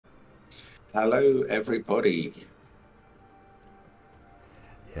Hello, everybody.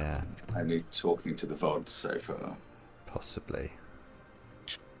 Yeah, Only talking to the VOD so far. possibly.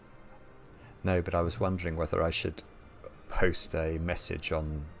 No, but I was wondering whether I should post a message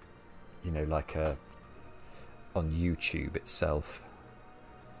on, on YouTube itself.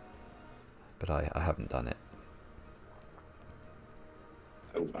 But I haven't done it.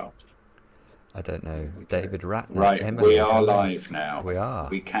 Oh, well. I don't know. David Ratner. Right, Emily, we are hello. live now. We are.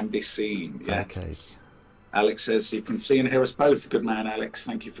 We can be seen, yes. Okay. Alex says you can see and hear us both. Good man, Alex.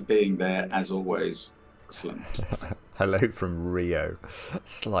 Thank you for being there, as always. Excellent. Hello from Rio.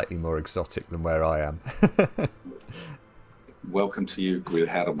 Slightly more exotic than where I am. Welcome to you,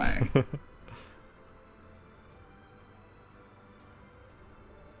 Guilherme.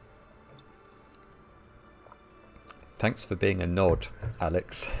 Thanks for being a nod,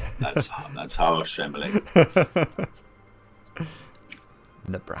 Alex. That's harsh, Emily.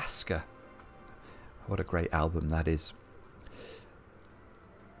 Nebraska. What a great album that is.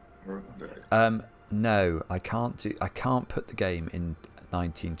 No, I can't put the game in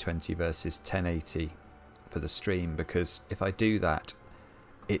 1920 versus 1080 for the stream, because if I do that,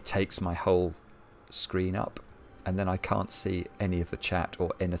 it takes my whole screen up, and then I can't see any of the chat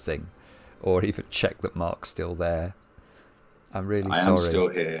or anything, or even check that Mark's still there. I'm really sorry. I am still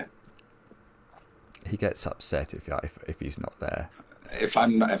here. He gets upset if he's not there. If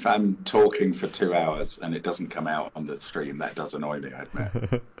I'm talking for 2 hours and it doesn't come out on the stream, that does annoy me, I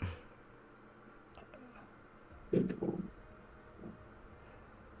admit.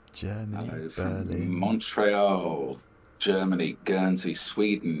 Germany, hello Berlin, from Montreal, Germany, Guernsey,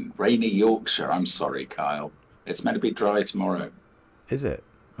 Sweden, rainy Yorkshire. I'm sorry, Kyle. It's meant to be dry tomorrow. Is it?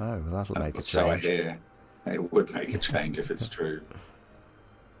 Oh, well, that'll make a change. So I hear. It would make a change if it's true.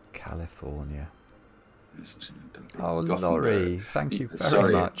 California. Oh, Laurie, thank you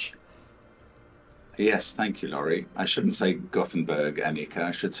very much. Yes, thank you, Laurie. I shouldn't say Gothenburg, Annika.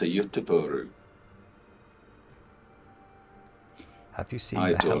 I should say Göteborg. Have you seen the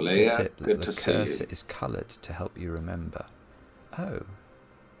helpful tip that the cursor is coloured to help you remember? Oh.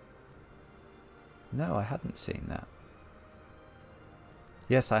 No, I hadn't seen that.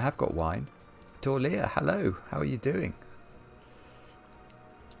 Yes, I have got wine. Dorlia, hello. How are you doing?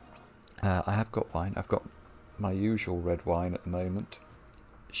 I have got wine. I've got my usual red wine at the moment.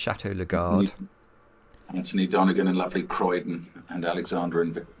 Chateau Lagarde. Anthony Donegan in lovely Croydon, and Alexander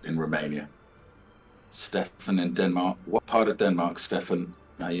in Romania. Stefan in Denmark. What part of Denmark, Stefan?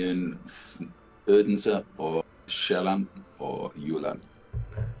 Are you in Odense or Sjælland or Jylland?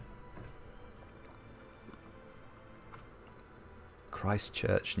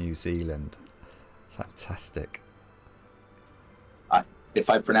 Christchurch, New Zealand. Fantastic. If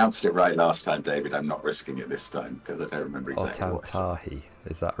I pronounced it right last time, David, I'm not risking it this time because I don't remember exactly what. Otautahi,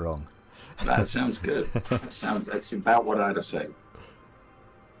 is that wrong? That sounds good. That's about what I'd have said.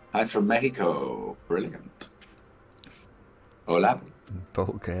 Hi from Mexico. Brilliant. Hola.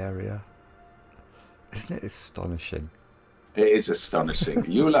 Bulgaria. Isn't it astonishing? It is astonishing.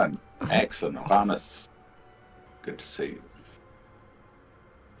 Yulan. Excellent. Juanas. Good to see you.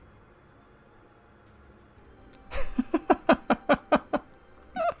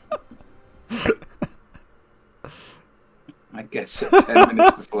 I guess at 10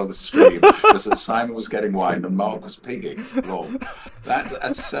 minutes before the stream was that Simon was getting wine and Mark was peeing. Lol.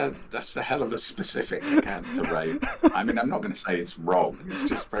 That's the hell of a specific Acantha rate. I mean, I'm not going to say it's wrong. It's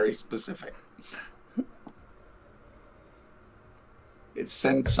just very specific. It's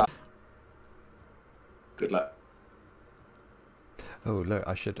sent. Good luck. Oh look,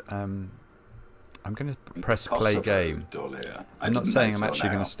 I should. I'm going to press play game. I'm not saying I'm actually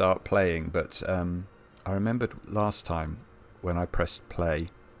going to start playing, but I remembered last time when I pressed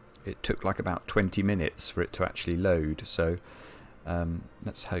play, it took like about 20 minutes for it to actually load. So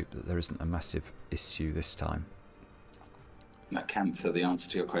let's hope that there isn't a massive issue this time. Acantha, the answer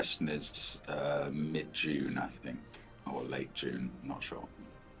to your question is mid-June, I think, or late June. Not sure.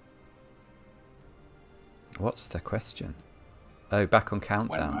 What's the question? Oh, back on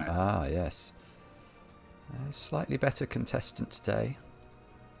countdown. Ah, yes. Slightly better contestant today.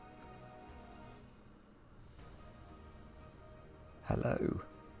 Hello.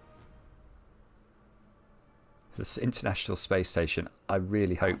 This International Space Station. I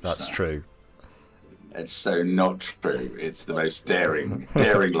really hope that's true. It's so not true. It's the most daring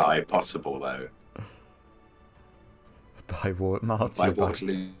lie possible, though. By Marty. By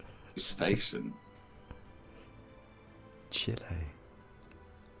Waterloo Station. Chile.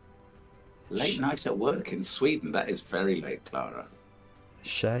 Late night at work in Sweden. That is very late, Clara.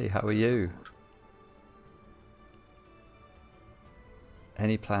 Shay, how are you?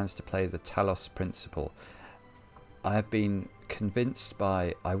 Any plans to play the Talos Principle? I have been convinced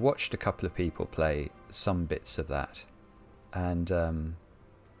by... I watched a couple of people play some bits of that. And I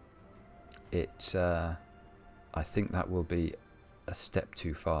think that will be a step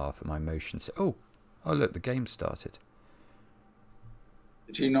too far for my motions. Oh, look, the game started.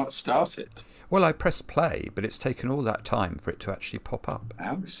 Did you not start it? Well, I pressed play, but it's taken all that time for it to actually pop up.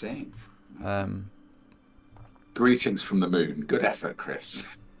 I see. Greetings from the moon. Good effort, Chris.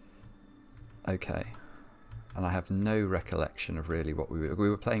 Okay. And I have no recollection of really what we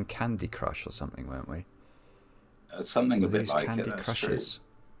were playing Candy Crush or something, weren't we? Something a bit like Candy it, that's Crushes? true.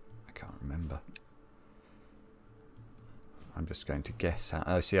 I can't remember. I'm just going to guess.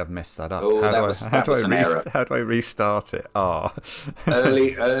 Oh, see, I've messed that up. Oh, that was an error. How do I restart it?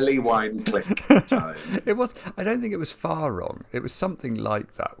 Early wine click time. It was. I don't think it was far wrong. It was something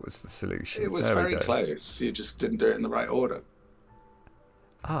like that was the solution. It was very close. You just didn't do it in the right order.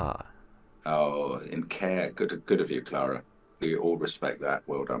 Ah. Oh, in care. Good of you, Clara. We all respect that.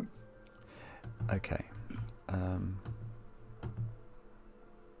 Well done. Okay.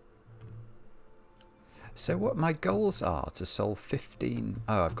 So what my goals are to solve 15...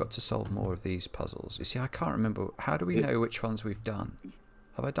 Oh, I've got to solve more of these puzzles. You see, I can't remember. How do we know which ones we've done?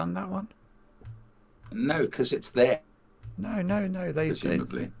 Have I done that one? No, because it's there. No.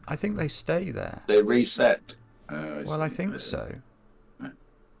 Presumably. I think they stay there. They reset. Well, I think so.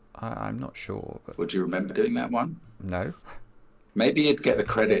 I'm not sure. But... Would you remember doing that one? No. Maybe you'd get the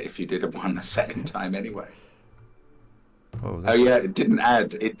credit if you did one a second time anyway. Oh yeah, it didn't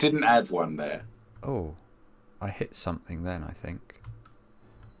add one there. Oh, I hit something then, I think.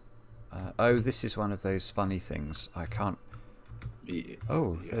 Oh, this is one of those funny things. I can't...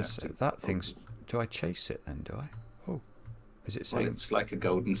 Oh, there's that thing's... Do I chase it then, do I? Oh, is it saying... Well, it's like a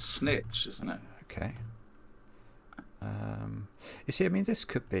golden snitch, isn't it? Okay. You see, I mean, this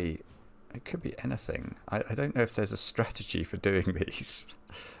could be... It could be anything. I don't know if there's a strategy for doing these.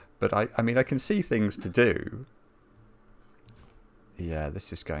 But I mean, I can see things to do. Yeah,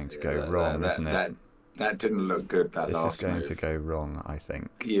 this is going to go wrong, isn't it? That didn't look good. This is going to go wrong, I think.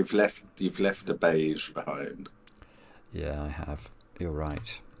 You've left a beige behind. Yeah, I have. You're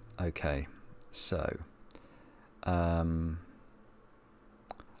right. Okay, so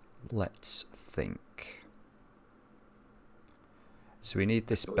let's think. So we need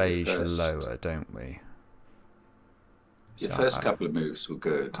this beige lower, don't we? Your first couple of moves were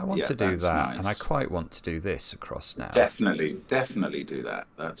good. I want to do that, and I quite want to do this across now. Definitely do that.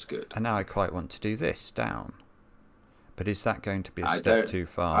 That's good. And now I quite want to do this down. But is that going to be a step too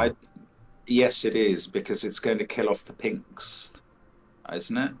far? Yes, it is, because it's going to kill off the pinks,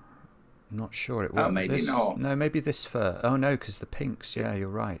 isn't it? I'm not sure it will. Oh, maybe not. No, maybe this fur. Oh, no, because the pinks. Yeah, you're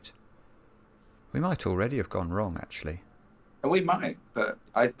right. We might already have gone wrong, actually. We might, but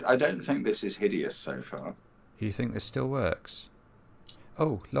I don't think this is hideous so far. You think this still works?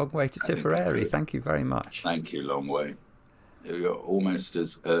 Oh, long way to Tipperary. Thank you very much. Thank you, long way. You're almost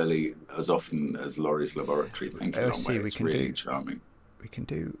as early as often as Laurie's laboratory. Thank you, long way. It's really charming. We can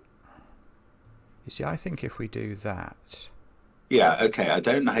do... You see, I think if we do that... Yeah, okay, I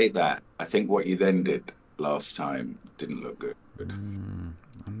don't hate that. I think what you then did last time didn't look good. I'm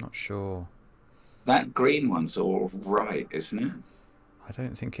not sure. That green one's all right, isn't it? I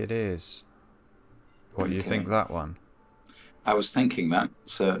don't think it is. What, do you think that one? I was thinking that,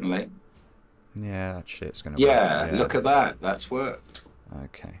 certainly. Yeah, actually it's going to work. Yeah, look at that. That's worked.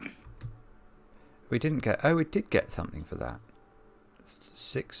 Okay. We didn't get... Oh, we did get something for that.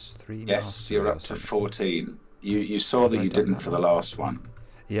 6-3. Yes, you're up to 14. You saw that you didn't for the last one.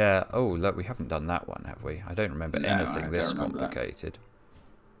 Yeah. Oh, look, we haven't done that one, have we? I don't remember anything this complicated.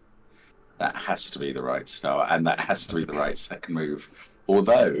 That has to be the right start, and that has to be the right second move.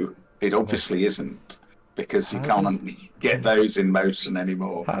 Although it obviously isn't, because you can't get those in motion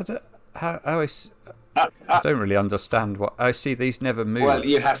anymore. I don't really understand what I see. These never move. Well,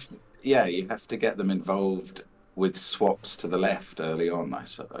 you have to get them involved with swaps to the left early on, I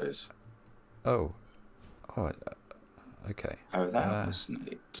suppose. Oh, okay. Oh, that was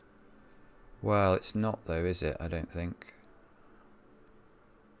neat. Well, it's not though, is it? I don't think.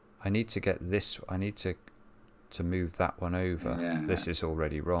 I need to get this. I need to move that one over. Yeah. This is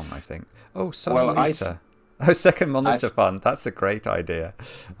already wrong, I think. Oh, monitor. Oh, second monitor fund. That's a great idea.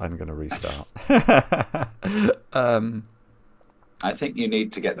 I'm going to restart. I think you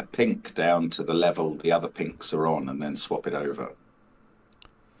need to get the pink down to the level the other pinks are on, and then swap it over.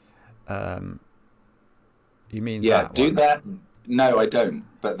 You mean do that? No, I don't.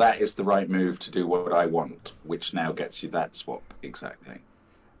 But that is the right move to do what I want, which now gets you that swap exactly.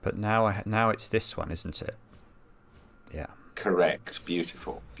 But now it's this one, isn't it? Yeah. Correct.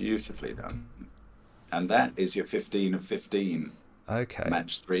 Beautiful. Beautifully done. And that is your 15 of 15. Okay.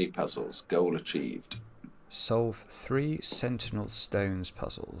 Match 3 puzzles. Goal achieved. Solve 3 Sentinel Stones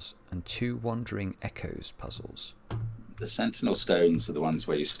puzzles and 2 Wandering Echoes puzzles. The Sentinel Stones are the ones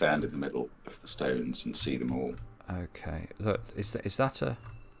where you stand in the middle of the stones and see them all. Okay. Look, is that a...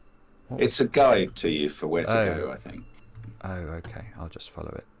 It's a guide to you for where to go, I think. Oh, okay. I'll just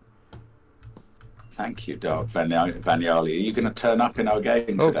follow it. Thank you, Dark Vanyali. Are you going to turn up in our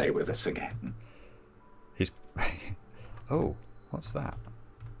game today with us again? He's... Oh, what's that?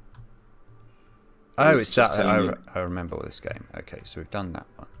 Oh, it's that. I remember this game. Okay, so we've done that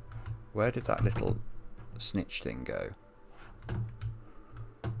one. Where did that little snitch thing go?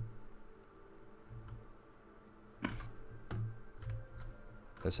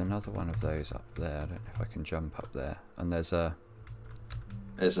 There's another one of those up there. I don't know if I can jump up there. And there's a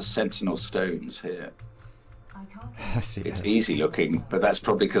Sentinel Stones here. I see. It's easy looking, but that's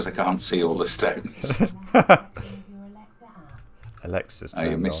probably because I can't see all the stones. Alexa's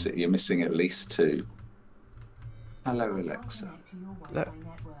you're missing at least 2. Hello, Alexa. Look,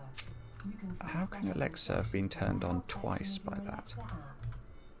 how can Alexa have been turned on twice by that?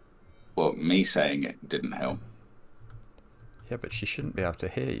 Well, me saying it didn't help. Yeah, but she shouldn't be able to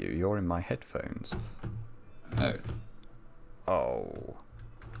hear you. You're in my headphones. Oh. Oh.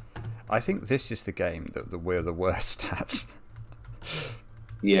 I think this is the game that we're the worst at.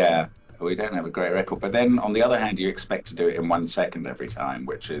 Yeah, we don't have a great record. But then, on the other hand, you expect to do it in 1 second every time,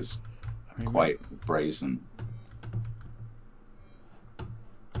 which is quite brazen.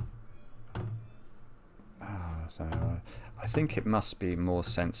 I think it must be more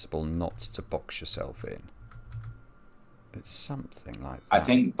sensible not to box yourself in. It's something like that. I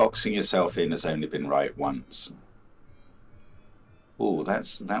think boxing yourself in has only been right once. Oh,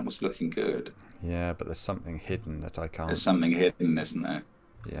 that was looking good. Yeah, but there's something hidden that I can't... There's something hidden, isn't there?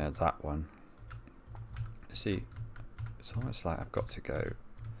 Yeah, that one. See, it's almost like I've got to go...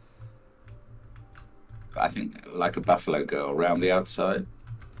 I think like a buffalo girl round the outside.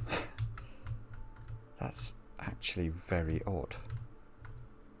 That's actually very odd.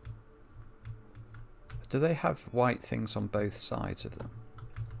 Do they have white things on both sides of them?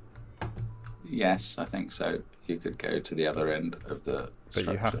 Yes, I think so. You could go to the other end of the structure.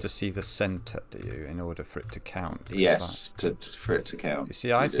 But you have to see the centre, do you, in order for it to count? Yes, for it to count. You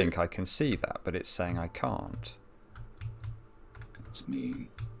see, I think I can see that, but it's saying I can't. That's mean.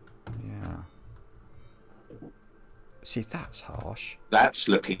 Yeah. See, that's harsh. That's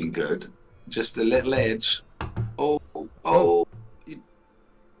looking good. Just a little edge. Oh.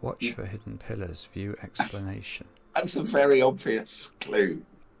 Watch for hidden pillars. View explanation. That's a very obvious clue.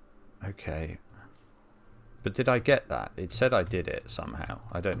 Okay. But did I get that? It said I did it somehow.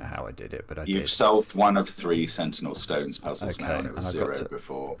 I don't know how I did it, but I did. You've solved 1 of 3 Sentinel Stones puzzles now, and it was 0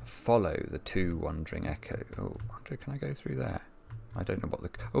 before. Follow the 2 Wandering Echo. Oh, can I go through there? I don't know what the...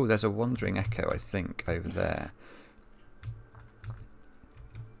 Oh, there's a Wandering Echo, I think, over there.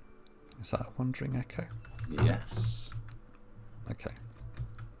 Is that a Wandering Echo? Yes. Okay.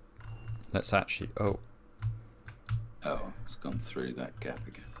 Let's actually... Oh, it's gone through that gap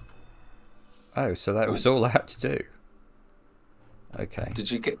again. Oh, so that was all I had to do. Okay.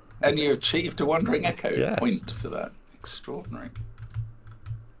 Did you get... And you achieved a Wandering Echo. Yes. Point for that. Extraordinary.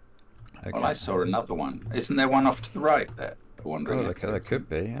 Okay. Well, I saw another one. Isn't there one off to the right there? A Wandering Echo. There could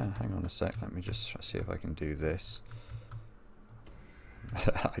be, yeah. Hang on a sec. Let me just see if I can do this.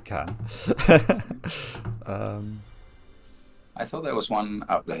 I can. I thought there was one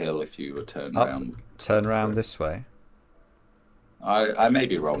up the hill if you were turned around. Turn around this way? I may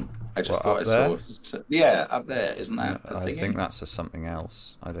be wrong. I just thought I saw... Yeah, up there. Isn't that a thing? I think that's something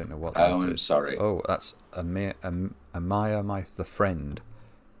else. I don't know what that is. Oh, I'm sorry. Oh, that's Amaya, the friend.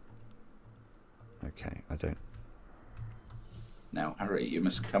 Okay, I don't... Now, hurry. You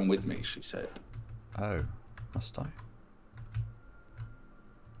must come with me, she said. Oh, must I?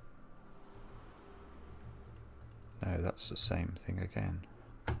 No, that's the same thing again.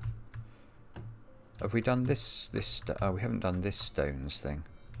 Have we done this? Oh, we haven't done this stones thing.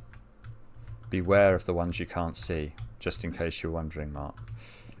 Beware of the ones you can't see, just in case you're wondering, Mark.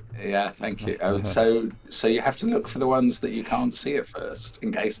 Yeah, thank you. Oh, so you have to look for the ones that you can't see at first,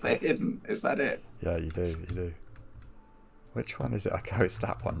 in case they're hidden. Is that it? Yeah, you do. Which one is it? Okay, it's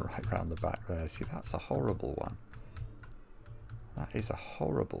that one right round the back there. See, that's a horrible one. That is a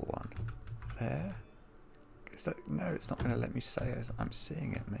horrible one. There. Is that... No, it's not going to let me say it. I'm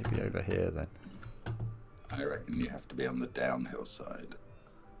seeing it. Maybe over here then. I reckon you have to be on the downhill side.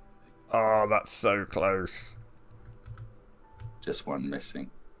 Oh, that's so close. Just one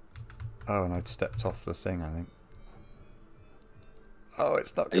missing. Oh, and I'd stepped off the thing, I think. Oh,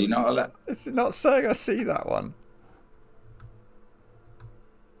 it's not. Are you not allowed? It's not saying I see that one.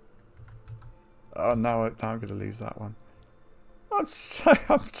 Oh, now I'm going to lose that one. I'm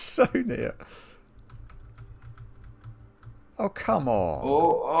so near. Oh, come on.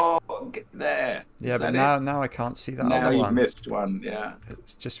 Oh, get there. Yeah, but now I can't see that now other you've one. missed one, yeah.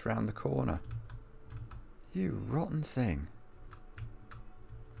 It's just round the corner. You rotten thing.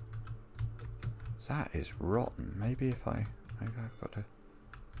 That is rotten. Maybe I've got to...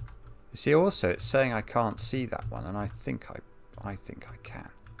 You see, also, it's saying I can't see that one, and I think I can.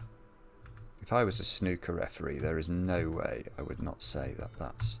 If I was a snooker referee, there is no way I would not say that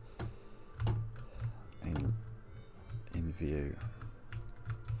that's in view.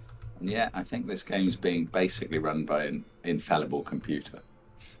 Yeah, I think this game's being basically run by an infallible computer.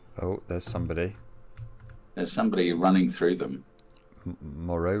 Oh, there's somebody. There's somebody running through them.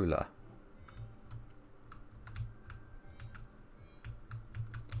 Morola.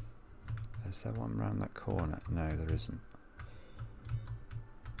 Is there one round that corner? No, there isn't.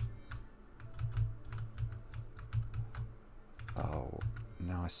 Oh,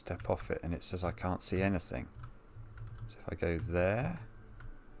 now I step off it and it says I can't see anything. So if I go there...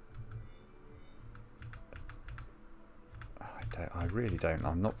 I really don't.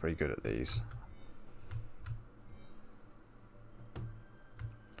 I'm not very good at these.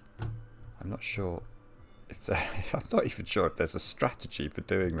 I'm not sure if there... I'm not even sure if there's a strategy for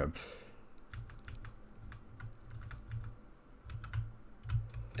doing them.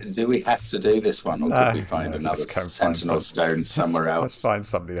 Do we have to do this one, or could we find another sentinel stone somewhere else? Let's find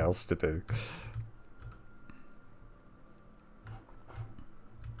something else to do.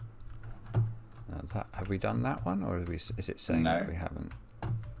 Have we done that one, or is it saying that we haven't?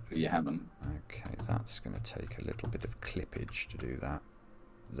 You haven't. Okay, that's going to take a little bit of clippage to do that.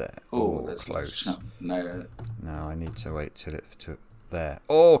 There. Oh, that's close. No, I need to wait till it to there.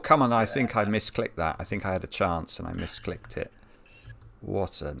 Oh, come on! I think I misclicked that. I think I had a chance and I misclicked it.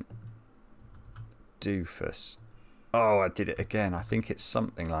 What a doofus. Oh, I did it again. I think it's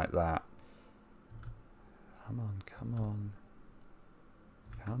something like that. Come on, come on.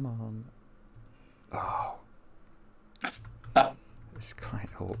 Come on. Oh. It's quite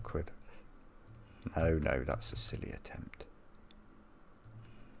awkward. No, that's a silly attempt.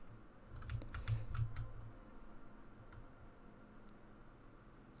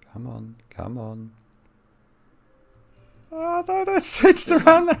 Come on, come on. Oh, no, it's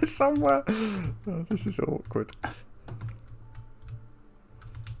around there somewhere. Oh, this is awkward.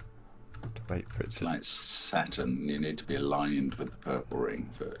 Wait for it it's like Saturn. You need to be aligned with the purple ring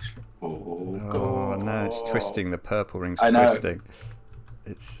first. Oh, God. No, it's twisting. The purple ring's twisting.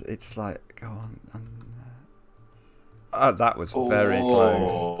 It's like, go on. That was very close.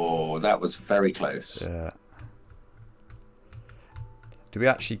 Oh, that was very close. Yeah. Do we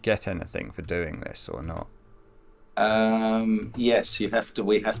actually get anything for doing this or not? Yes, we have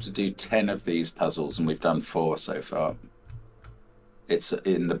to do 10 of these puzzles, and we've done 4 so far. It's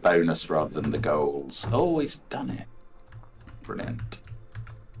in the bonus rather than the goals. Oh, he's done it. Brilliant.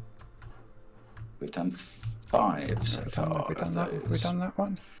 We've done 5 so far. Have we done that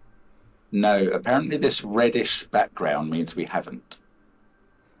one? No, apparently this reddish background means we haven't.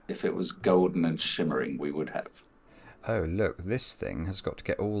 If it was golden and shimmering, we would have. Oh, look, this thing has got to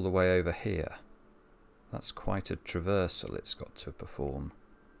get all the way over here. That's quite a traversal it's got to perform.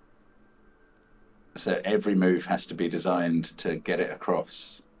 So every move has to be designed to get it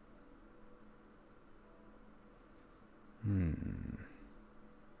across.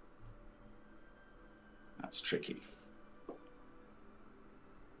 That's tricky.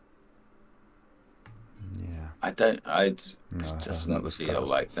 Yeah. It doesn't feel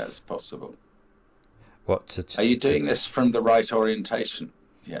like that's possible. Are you doing this from the right orientation?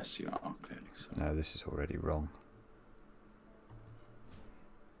 Yes, you are, clearly. So. No, this is already wrong.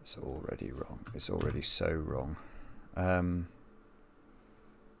 It's already wrong. It's already so wrong.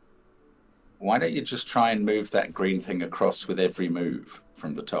 Why don't you just try and move that green thing across with every move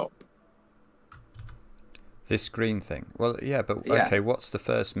from the top? This green thing? Well, yeah, but okay, what's the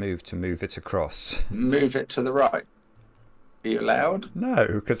first move to move it across? Move it to the right. Are you allowed? No,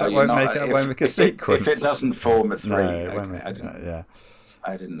 because that won't make a sequence. If it doesn't form a 3. No, okay,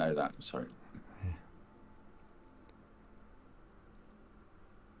 I didn't know that. I'm sorry. Yeah.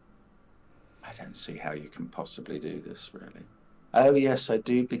 I don't see how you can possibly do this, really. Oh, yes, I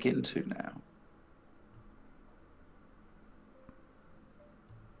do begin to now.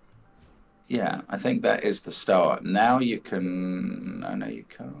 Yeah, I think that is the start. Now you can... Oh, no, you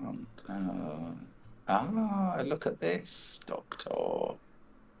can't. Look at this, Doctor.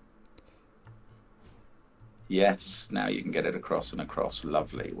 Yes, now you can get it across and across.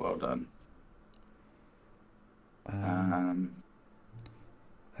 Lovely, well done.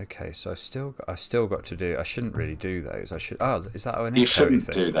 Okay, so I still got to do. I shouldn't really do those. I should. Oh, is that an echo? You shouldn't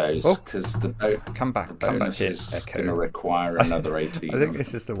thing? do those because the bonus here, is going to require another 18. I think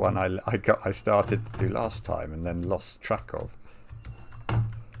this is the one I started to do last time and then lost track of.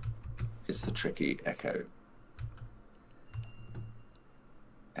 It's the tricky echo.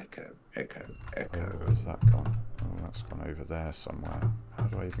 Echo. Oh, where's that gone? Oh, that's gone over there somewhere. How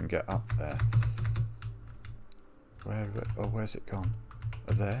do I even get up there? Where's it gone?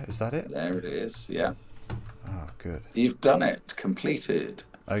 Oh, there, is that it? There it is, yeah. Oh, good. You've done it, completed.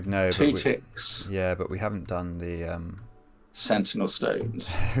 Oh, no. 2 ticks. Yeah, but we haven't done the... Sentinel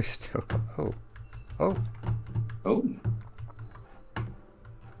stones. We've still got... Oh.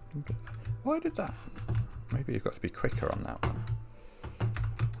 Why did that... Maybe you've got to be quicker on that one.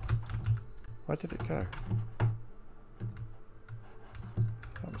 Where did it go?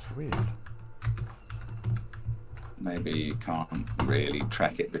 That was weird. Maybe you can't really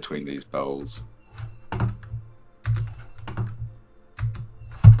track it between these bowls. I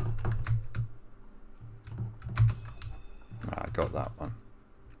got that one.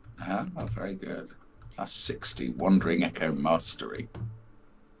 Oh, very good. Plus 60, Wandering Echo Mastery.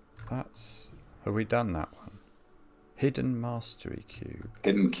 Have we done that one? Hidden Mastery Cube.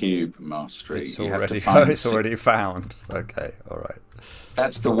 Hidden Cube Mastery. It's already found. Okay, alright.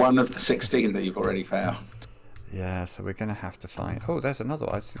 That's the one of the 16 that you've already found. Yeah, so we're going to have to find... Oh, there's another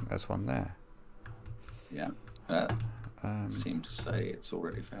one. I think there's one there. Yeah. Seems to say it's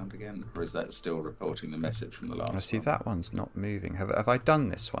already found again. Or is that still reporting the message from the last one? I see that one's not moving. Have I done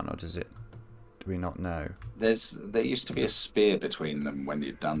this one, or do we not know? There used to be a spear between them when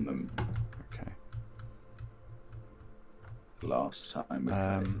you'd done them. Okay. Last time we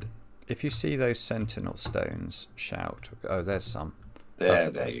played. If you see those sentinel stones, shout. Oh, there's some.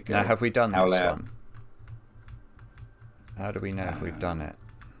 There you go. Now, have we done this one? How do we know if we've done it?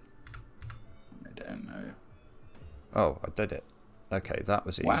 I don't know. Oh, I did it. Okay, that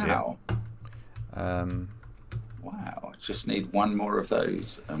was easier. Wow. Wow. Just need one more of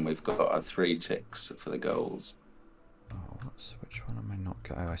those, and we've got our 3 ticks for the goals. Oh, which one am I not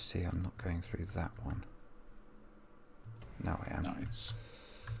going? Oh, I see. I'm not going through that one. Now I am. Nice.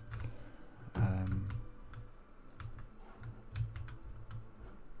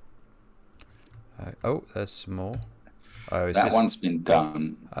 Oh, there's some more. Oh, that one's been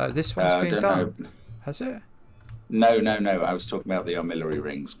done. This one's been done. Know. Has it? No. I was talking about the armillary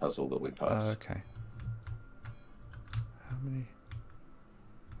rings puzzle that we passed. Oh, okay. How many?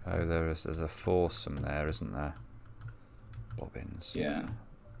 Oh, there's a foursome there, isn't there? Bobbins. Yeah.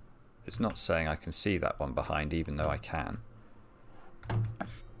 It's not saying I can see that one behind, even though I can.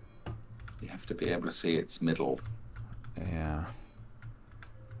 You have to be able to see its middle. Yeah.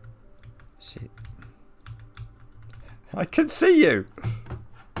 See. I can see you!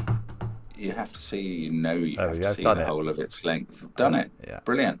 You have to see, you have to see the whole of its length. Done it. Yeah.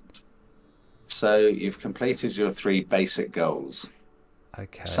 Brilliant. So you've completed your 3 basic goals.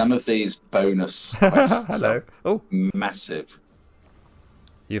 Okay. Some of these bonus quests are massive.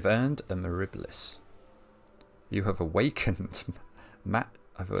 You've earned a Mirabilis. You have awakened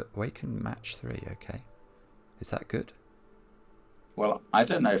I've awakened match 3, okay. Is that good? Well, I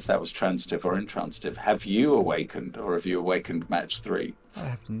don't know if that was transitive or intransitive. Have you awakened, or have you awakened match 3? I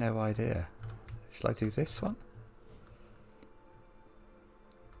have no idea. Shall I do this one?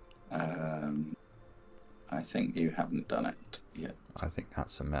 I think you haven't done it yet. I think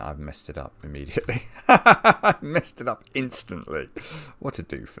I've messed it up immediately. I messed it up instantly. What a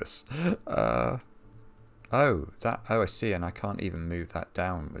doofus. Oh, I see, and I can't even move that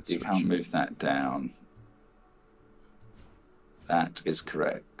downwards. You can't move that down. That is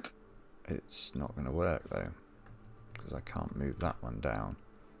correct. It's not going to work though, because I can't move that one down.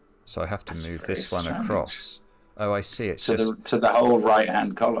 So I have to move this one across. Oh, I see. It's to the whole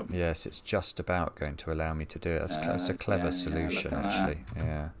right-hand column. Yes, it's just about going to allow me to do it. That's a clever solution, actually.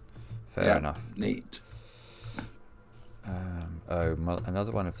 Yeah, fair enough. Neat.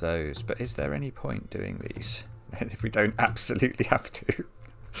 Another one of those. But is there any point doing these if we don't absolutely have to?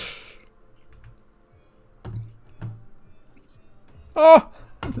 Oh!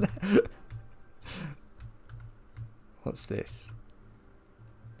 What's this?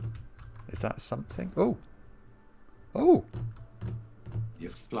 Is that something? Oh! Oh!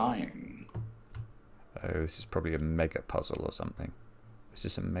 You're flying. Oh, this is probably a mega puzzle or something. Is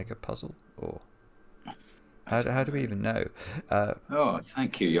this a mega puzzle? Or how do we even know? Oh,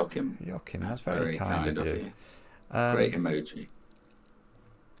 thank you, Joachim. Joachim, that's very kind of you. Great emoji.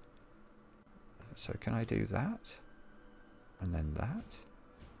 So can I do that? And then that?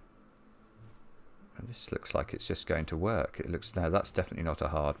 And this looks like it's just going to work. It looks, no, that's definitely not a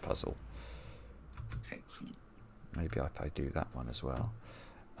hard puzzle. Excellent. Maybe if I do that one as well.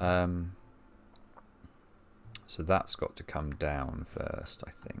 So that's got to come down first,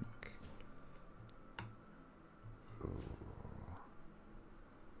 I think. Ooh.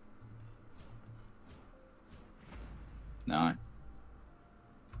 No.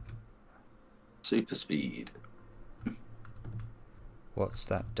 Super speed. What's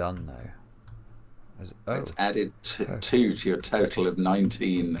that done though? It's added two to your total of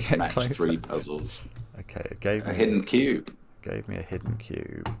 19 match 3 puzzles. Okay, it gave me a hidden cube. Gave me a hidden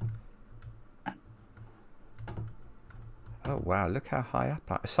cube. Oh wow, look how high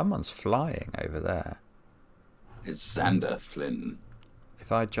up someone's flying over there. It's Xander Flynn.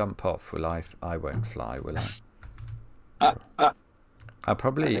 If I jump off, will I won't fly, will I? I'll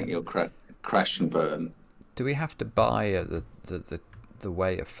probably. I think you'll crash and burn. Do we have to buy the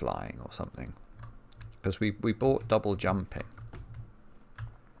way of flying or something? Because we bought double jumping.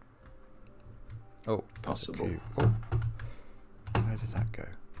 Oh, possible. Oh, where did that go?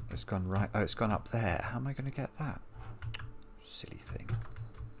 It's gone right. Oh, it's gone up there. How am I going to get that? Silly thing.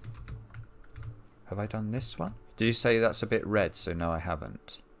 Have I done this one? Did you say that's a bit red? So no, I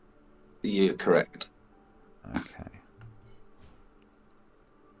haven't. You're correct. Okay.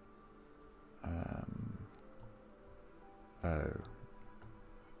 Oh.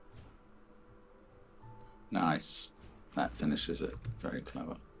 Nice. That finishes it. Very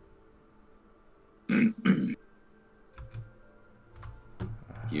clever.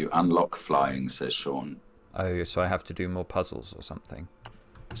 You unlock flying, says Sean. Oh, so I have to do more puzzles or something?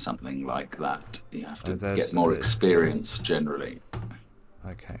 Something like that. You have to get more experience generally.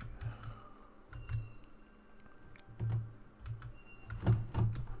 Okay.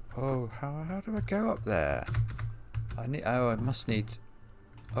 Oh, how do I go up there? I must need.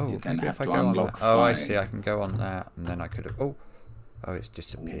 Oh, maybe if I go on that. Oh, I see. I can go on that, and then I could have. Oh, it's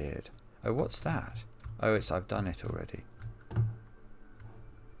disappeared. Oh, what's that? Oh, I've done it already.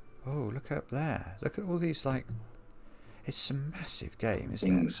 Oh, look up there. Look at all these, like. It's a massive game, isn't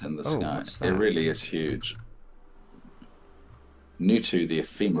it? Things in the sky. It really is huge. New to the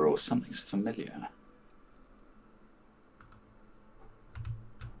ephemeral, something's familiar.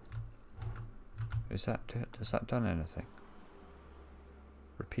 Has that done anything?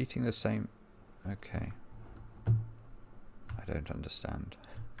 Repeating the same. Okay. I don't understand.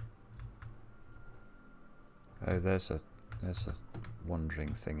 Oh, there's a wandering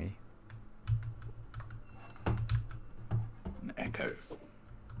thingy. An echo.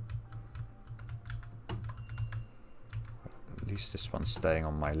 At least this one's staying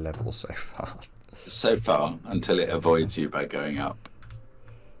on my level so far. So far, until it avoids you by going up.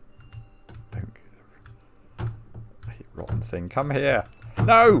 Rotten thing, come here.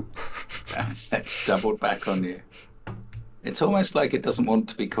 No! It's doubled back on you. It's almost like it doesn't want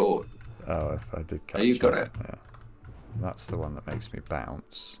to be caught. Oh, if I did catch it. Oh, you got it. Yeah. That's the one that makes me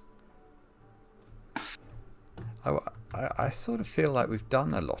bounce. I sort of feel like we've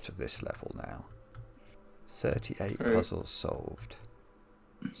done a lot of this level now. 38 puzzles solved.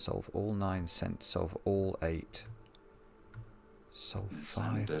 Solve all 9 cents. Solve all 8. Solve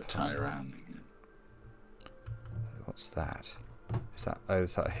 5 puzzles. What's that? Is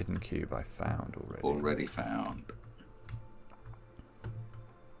that a hidden cube I found already? Already found.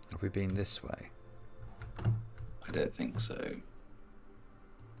 Have we been this way? I don't think so.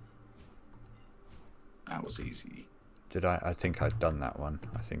 That was easy. Did I think I'd done that one.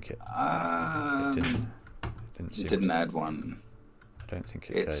 I think it didn't add one. I don't think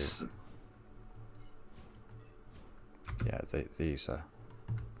it gave. Yeah, these are.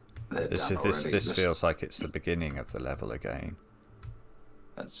 This feels like it's the beginning of the level again.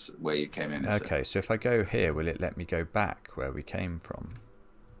 That's where you came in. Okay, so if I go here, will it let me go back where we came from?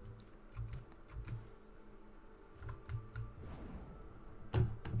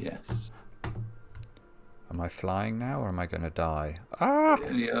 Yes. Am I flying now, or am I going to die? Ah!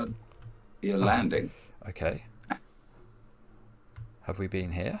 You're landing. Okay. Have we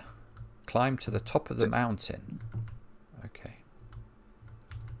been here? Climb to the top of the mountain. Okay.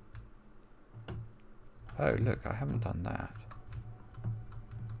 Oh, look, I haven't done that.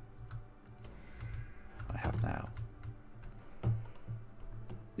 I have now.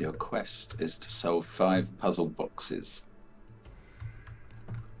 Your quest is to solve 5 puzzle boxes.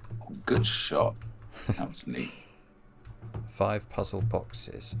 Oh, good shot. That was neat. 5 puzzle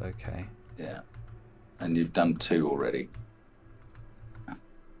boxes, okay. Yeah. And you've done 2 already. Oh,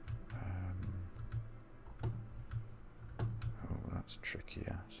 that's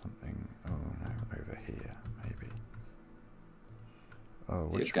trickier. Something. Oh no,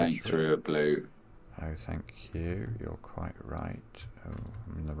 Oh, you're going through a blue. Oh, thank you. You're quite right. Oh,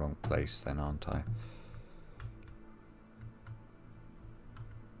 I'm in the wrong place then, aren't I?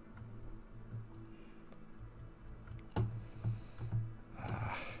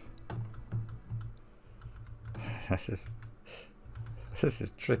 This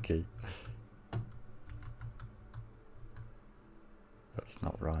is tricky. That's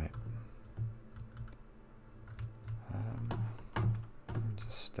not right.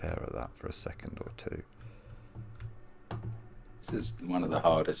 Just stare at that for a second or two. This is one of the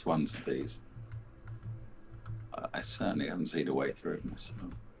hardest ones of these. I certainly haven't seen a way through it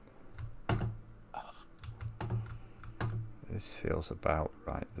myself. This feels about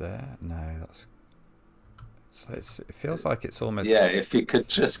right there. No, that's... it feels like it's almost... Yeah, if you could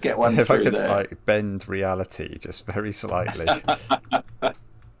just get one if through I could there. like bend reality just very slightly.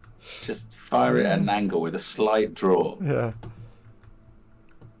 Just fire it at an angle with a slight draw. Yeah.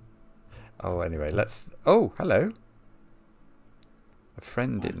 Oh, anyway, let's... Oh, hello. A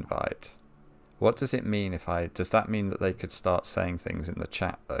friend invite. What does it mean if I... Does that mean that they could start saying things in the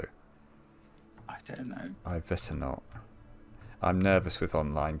chat, though? I don't know. I better not. I'm nervous with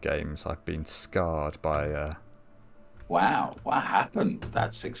online games. I've been scarred by... Wow, what happened?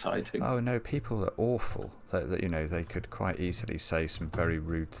 That's exciting. Oh, no, people are awful. That you know, they could quite easily say some very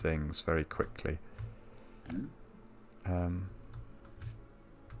rude things very quickly.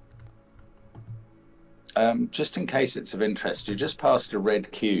 Just in case it's of interest, you just passed a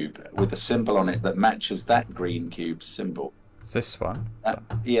red cube with a symbol on it that matches that green cube symbol. This one?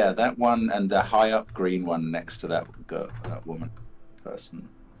 Yeah, that one, and the high up green one next to that girl, that woman, person.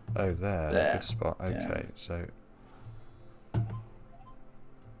 Oh, there. Good spot. Okay, yeah. So...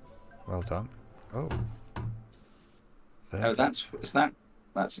 Well done. Oh. No, that's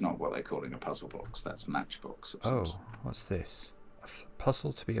not what they're calling a puzzle box. That's Matchbox. Oh, what's this? A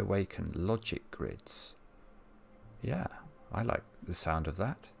puzzle to be awakened. Logic grids. Yeah, I like the sound of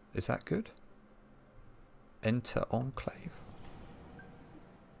that. Is that good? Enter Enclave.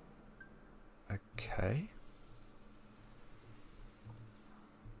 Okay.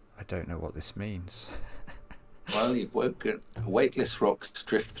 I don't know what this means. Well, you've woken. Weightless rocks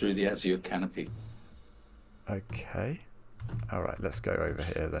drift through the azure canopy. Okay. Alright, let's go over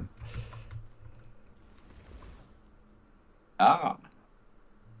here then. Ah.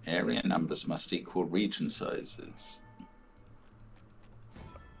 Area numbers must equal region sizes.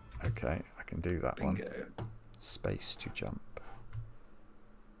 Okay, I can do that Bingo. one. Space to jump.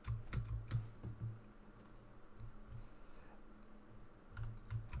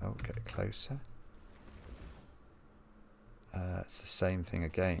 Oh, get closer. It's the same thing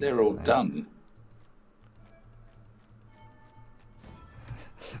again. They're all done.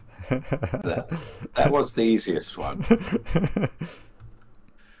 that was the easiest one.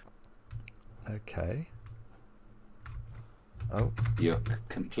 Okay. Oh. You're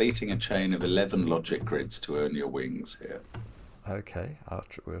completing a chain of 11 logic grids to earn your wings here. Okay,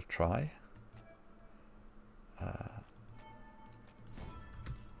 we'll try.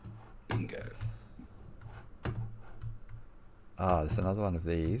 Bingo. Ah, there's another one of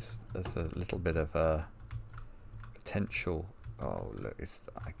these. There's a little bit of potential. Oh, look, it's...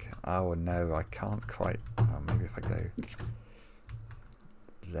 oh, no, I can't quite... Oh, maybe if I go...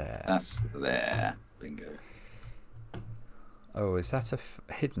 There. That's there. Bingo. Oh, is that a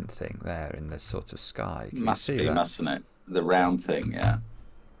hidden thing there in the sort of sky? Can Must you see be, that? mustn't it? The round thing, yeah.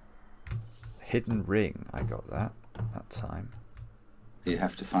 Hidden ring, I got that time. You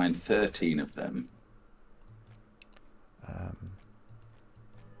have to find 13 of them.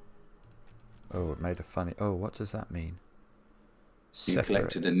 Oh, it made a funny... Oh, what does that mean? You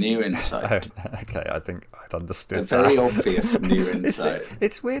collected a new insight. Oh, okay, I think I'd understood a very that. obvious new insight.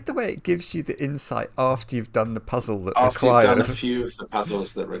 It's weird the way it gives you the insight after you've done the puzzle that after required... you've done a few of the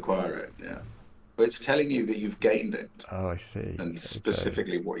puzzles that require it, yeah. But it's telling you that you've gained it. Oh, I see. And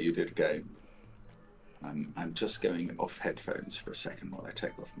specifically what you did gain. I'm just going off headphones for a second while I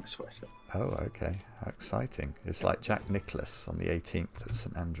take off my sweater. Oh, okay. How exciting. It's like Jack Nicklaus on the 18th at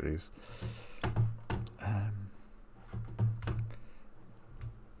St Andrews.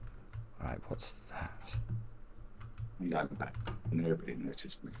 Right, what's that? Nobody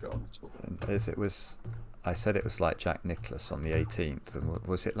noticed me gone at all. And as it was, I said it was like Jack Nicklaus on the 18th, and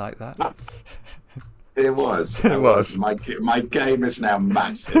was it like that? It was. It was. My game is now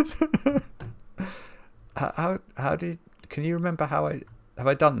massive. How did? Can you remember how have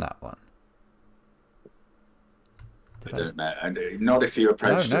I done that one? I don't know. Not if you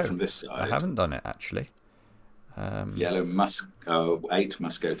approached it from this side. I haven't done it actually. Yellow must go. 8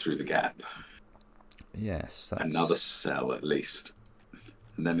 must go through the gap. Yes. Another cell at least.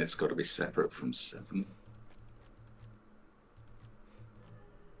 And then it's got to be separate from 7.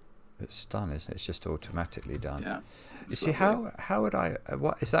 It's done, isn't it? It's just automatically done. Yeah. You see, how would I...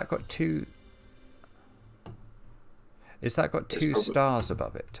 what is that got 2... Is that got 2 stars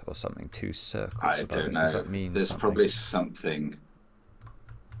above it or something? 2 circles above it? I don't know. Does that mean there's something? Probably something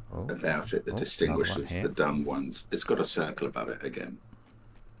about it that distinguishes the done ones. It's got a circle above it again.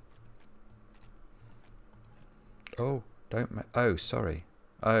 Oh, oh, sorry.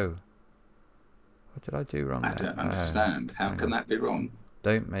 Oh. What did I do wrong there? I don't understand. How can that be wrong?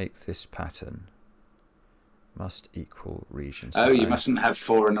 Don't make this pattern. Must equal region. Oh, you mustn't have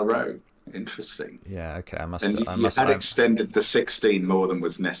 4 in a row. Interesting. Yeah, okay. I must have extended the 16 more than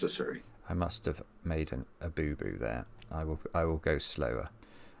was necessary. I must have made a boo-boo there. I will go slower.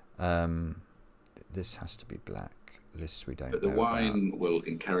 This has to be black. This we don't know. But the wine will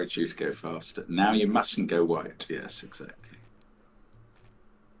encourage you to go faster. Now you mustn't go white. Yes, exactly.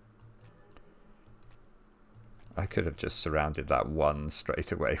 I could have just surrounded that 1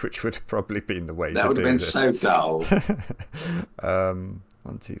 straight away, which would have probably been the way to do this. That would have been so dull.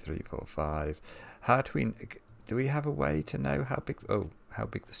 1, 2, 3, 4, 5. How do we have a way to know how big? Oh, how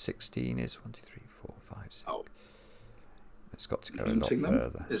big the 16 is? 1, 2, 3, 4, 5, 6. Oh. It's got to go a lot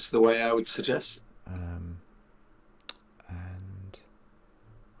further. It's the way I would suggest. And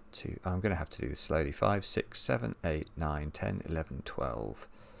 2. I'm going to have to do this slowly. 5, 6, 7, 8, 9, 10, 11, 12,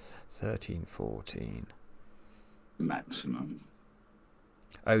 13, 14. Maximum.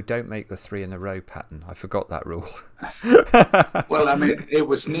 Oh, don't make the 3 in a row pattern. I forgot that rule. Well, I mean, it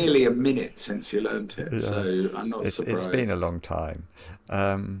was nearly a minute since you learnt it, so I'm not surprised. It's been a long time.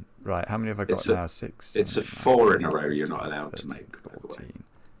 Right, how many have I got now? 6. It's a 4 in a row you're not allowed to make, by the way.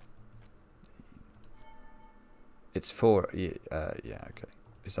 It's 4. Yeah, okay.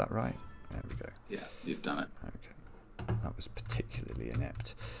 Is that right? There we go. Yeah, you've done it. Okay. That was particularly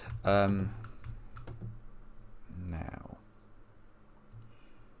inept. Now.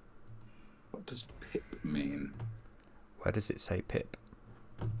 What does pip mean? Where does it say pip?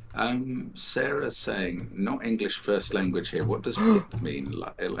 Sarah's saying, not English first language here. What does pip mean?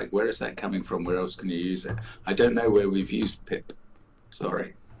 Like, where is that coming from? Where else can you use it? I don't know where we've used pip.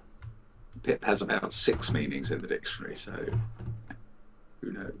 Sorry. Pip has about 6 meanings in the dictionary, so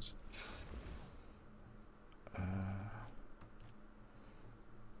who knows?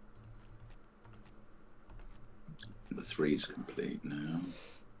 The 3's complete now.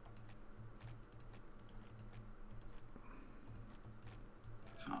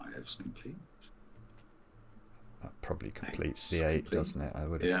 Five's complete. That probably completes the 8, complete. Doesn't it? I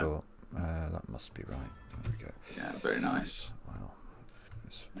would have thought. That must be right. There we go. Yeah, very nice. Wow.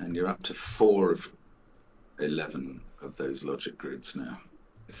 And you're up to 4 of 11 of those logic grids now.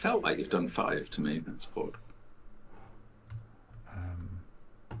 It felt like you've done 5 to me. That's odd.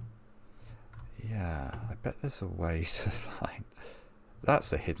 Yeah, I bet there's a way to find...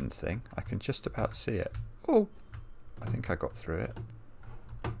 That's a hidden thing. I can just about see it. Oh, I think I got through it.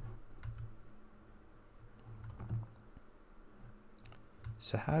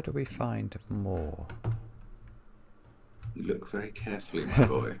 So how do we find more? You look very carefully, my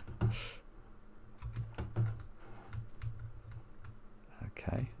boy.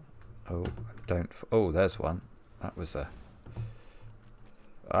 Okay. Oh, don't... Oh, there's one. That was a...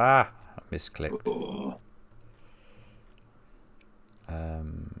 Ah! I misclicked. Oh.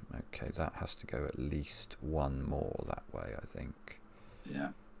 Okay, that has to go at least 1 more that way, I think. Yeah.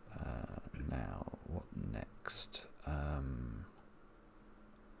 Now, what next? Now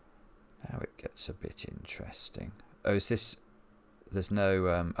it gets a bit interesting. Oh, is this... There's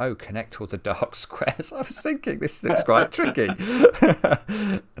no... oh, connect all the dark squares. I was thinking this looks quite tricky.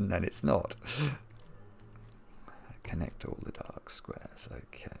 And then it's not. Connect all the dark squares.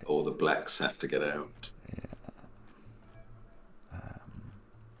 Okay. All the blacks have to get out. Yeah.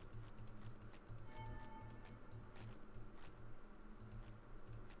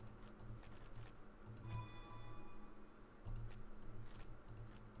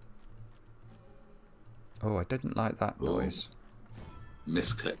 Oh, I didn't like that noise.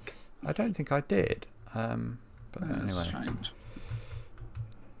 Misclick. I don't think I did. But That's anyway. strange.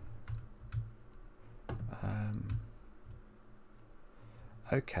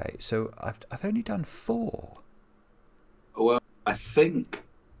 Okay, so I've only done 4. Well, I think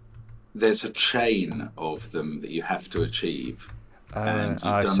there's a chain of them that you have to achieve, and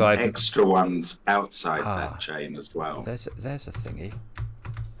you've done extra ones outside that chain as well. There's a thingy.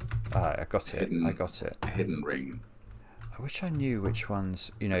 I got it. I got it. A hidden ring. I wish I knew which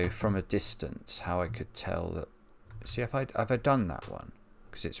ones, you know, from a distance, how I could tell that. See, have I done that one?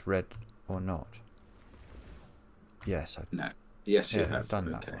 Because it's red or not? Yes. No. Yes, you Yeah, have. I've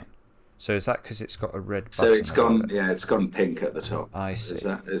done okay. that one. So is that because it's got a red button? So it's gone. It? Yeah, it's gone pink at the top. I see.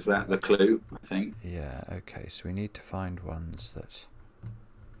 Is that the clue? I think. Yeah. Okay. So we need to find ones that.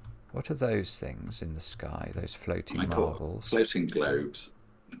 What are those things in the sky? Those floating marbles? Floating globes.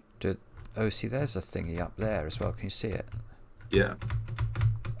 Oh, see, there's a thingy up there as well. Can you see it? Yeah.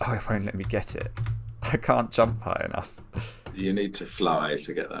 Oh, it won't let me get it. I can't jump high enough. You need to fly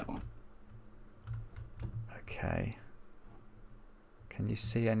to get that one. Okay. Can you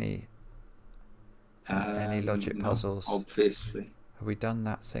see any logic puzzles? Obviously. Have we done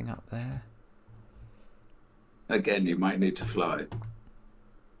that thing up there? Again, you might need to fly.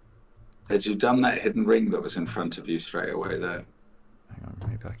 Had you done that hidden ring that was in front of you straight away there? Hang on,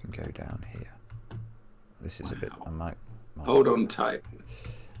 maybe I can go down here. This is a bit... I might hold on tight.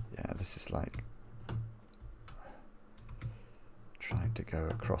 Yeah, this is like trying to go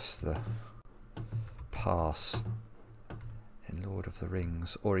across the pass in Lord of the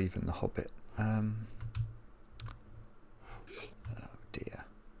Rings, or even The Hobbit. Oh dear.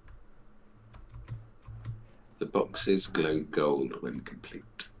 The boxes glow gold when complete.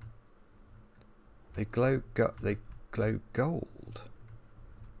 They glow gold.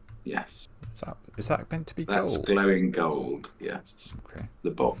 Yes. Is that meant to be gold? That's glowing gold. Yes. Okay. The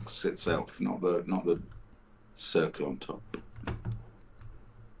box itself, not the circle on top.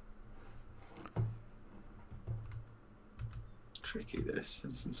 Tricky. This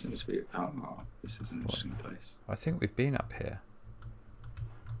doesn't seem to be. Oh, this is an interesting place. I think we've been up here.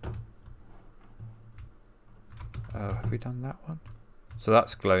 Oh, have we done that one? So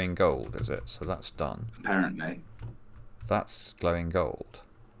that's glowing gold, is it? So that's done. Apparently. That's glowing gold.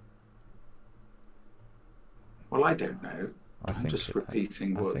 Well, I don't know. I'm just it,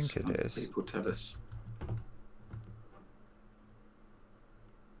 repeating what people tell us.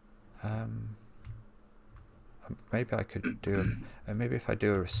 Maybe I could do maybe if I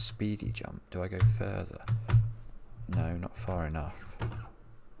do a speedy jump, do I go further? No, not far enough.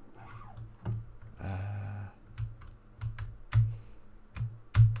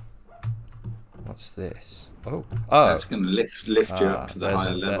 What's this? Oh, that's going to lift you up to the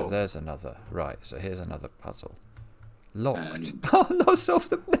higher level. There's another. Right, so here's another puzzle. Locked. Oh, lost off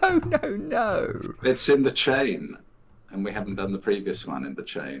the... No. It's in the chain, and we haven't done the previous one in the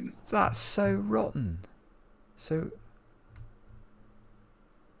chain. That's so rotten. So...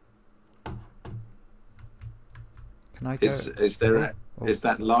 Can I go... Is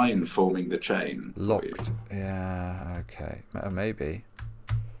that line forming the chain? Locked. Yeah, okay. Maybe.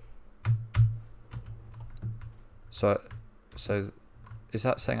 So is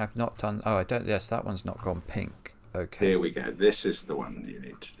that saying I've not done... Oh, I don't... Yes, that one's not gone pink. Okay. Here we go. This is the one you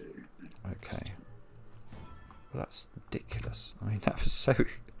need to do. Okay. Well, that's ridiculous. I mean, that was so...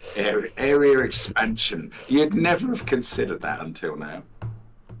 Area expansion. You'd never have considered that until now.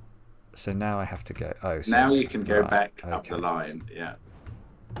 So now I have to go... Oh, so now you can go back up the line. Yeah.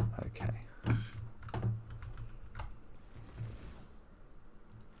 Okay.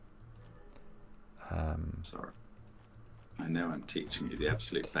 Sorry. I know I'm teaching you the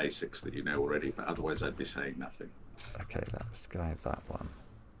absolute basics that you know already, but otherwise I'd be saying nothing. Okay, let's go that one.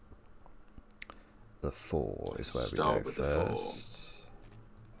 The 4 is where Start we go first.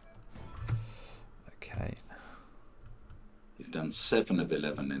 Okay. You've done 7 of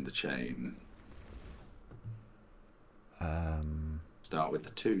 11 in the chain. Start with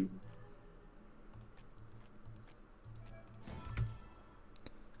the 2.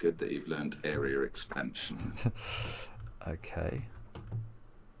 Good that you've learned area expansion. Okay.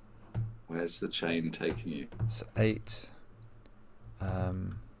 Where's the chain taking you? So 8.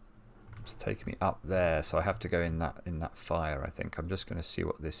 It's taking me up there, so I have to go in that fire. I think I'm just going to see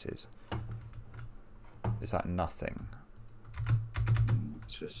what this is. Is that nothing?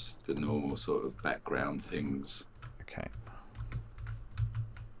 Just the normal sort of background things. Okay.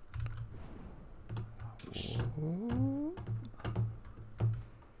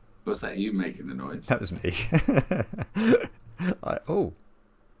 Was that you making the noise? That was me.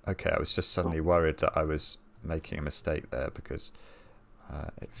 Okay, I was just suddenly worried that I was making a mistake there because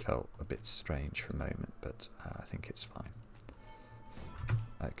it felt a bit strange for a moment, but I think it's fine.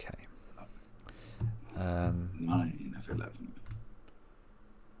 Okay. 9 of 11.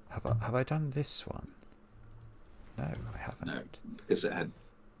 Have I done this one? No, I haven't. No, because it had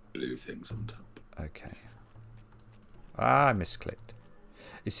blue things on top. Okay. I misclicked.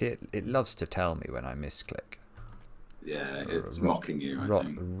 You see, it loves to tell me when I misclick. Yeah, it's mocking you, I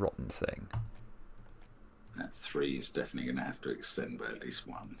think. Rotten thing. That 3 is definitely going to have to extend by at least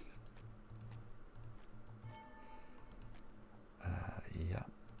 1. Yeah.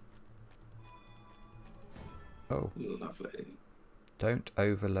 Oh. Lovely. Don't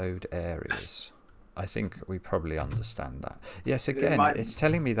overload areas. I think we probably understand that. Yes, again, it's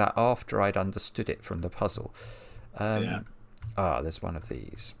telling me that after I'd understood it from the puzzle. There's one of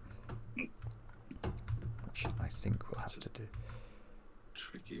these, which I think we'll have to do.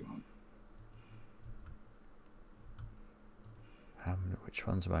 Tricky one. Which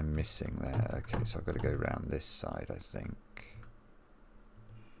ones am I missing there? Okay, so I've got to go around this side, I think.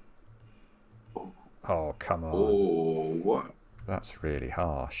 Oh, come on. Oh, what? That's really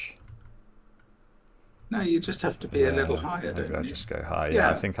harsh. No, you just have to be a little higher, don't you? I'll just go high.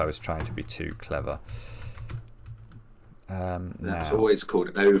 Yeah, I think I was trying to be too clever. That's always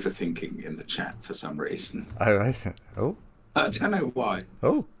called overthinking in the chat for some reason. Oh, is it? Oh. I don't know why.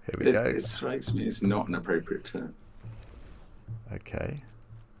 Oh, here we go. It strikes me as not an appropriate term. Okay.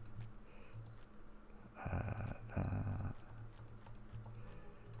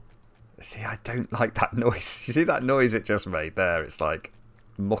 See, I don't like that noise. You see that noise it just made there? It's like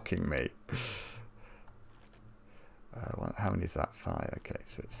mocking me. How many is that? 5. Okay,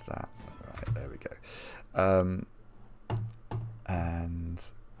 so it's that. Right, there we go. And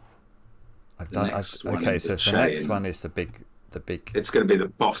I've done. Okay, so the next one is the big. It's going to be the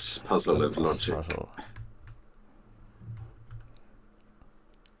boss puzzle of logic. Puzzle.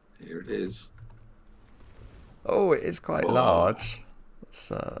 Here it is. Oh, it is quite large.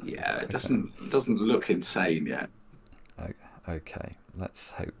 Yeah, it doesn't look insane yet. Okay,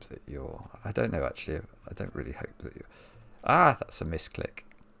 let's hope that you're... I don't know, actually. I don't really hope that you're... Ah, that's a misclick.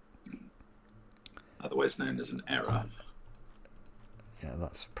 Otherwise known as an error. Yeah,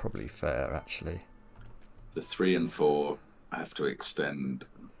 that's probably fair, actually. The 3 and 4 have to extend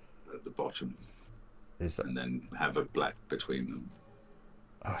at the bottom. And then have a black between them.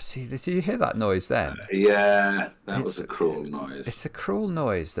 Oh, see, did you hear that noise then? Yeah, that was a cruel noise. It's a cruel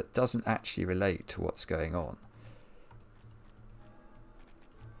noise that doesn't actually relate to what's going on.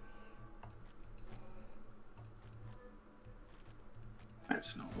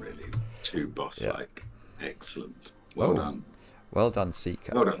 That's not really too boss-like. Yeah. Excellent. Well done. Well done,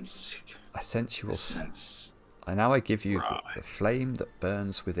 Seeker. Well done, Seeker. A sensual sense. And now I give you the flame that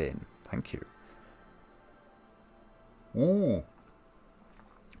burns within. Thank you. Ooh.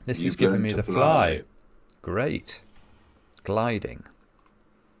 This is giving me the fly. Great. Gliding.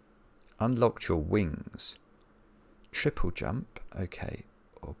 Unlocked your wings. Triple jump. Okay.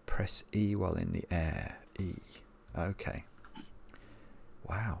 Or press E while in the air. E. Okay.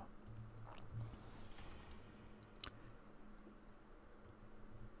 Wow.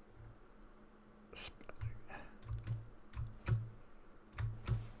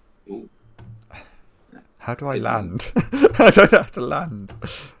 Ooh. How do I land? I don't have to land.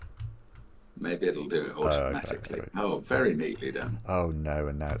 Maybe it'll do it automatically. Okay. Oh, very neatly done. Oh no,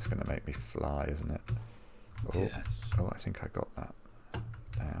 and now it's going to make me fly, isn't it? Oh, yes. Oh, I think I got that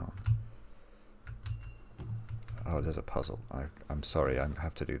down. Oh, there's a puzzle. I'm sorry, I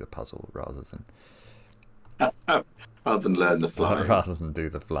have to do the puzzle rather than learn the flying. Rather than do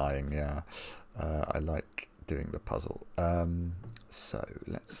the flying, yeah. I like doing the puzzle. So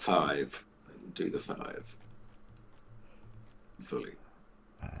let's 5. Do the 5 fully.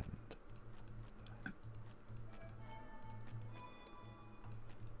 And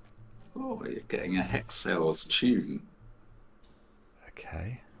oh, you're getting a Hexcel's tune.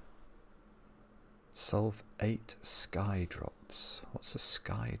 Okay. Solve 8 sky drops. What's a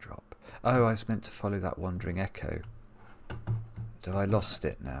sky drop? Oh, I was meant to follow that wandering echo. Have I lost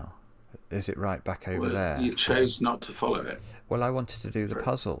it now? Is it right back over there? You chose not to follow it. Well, I wanted to do the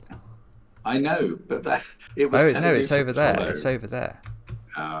puzzle. I know, but it was. Oh no, it's over there. It's over there.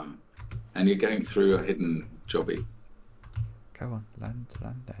 And you're going through a hidden jobby. Go on, land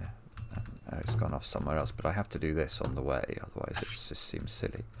there. Oh, it's gone off somewhere else, but I have to do this on the way, otherwise it just seems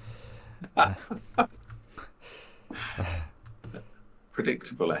silly.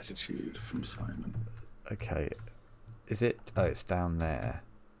 Predictable attitude from Simon. Okay, is it? Oh, it's down there.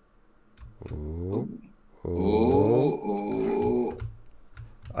 Ooh. Ooh. Ooh.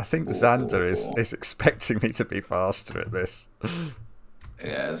 I think Xander is expecting me to be faster at this.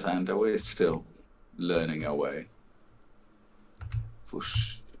 Yeah, Xander, we're still learning our way.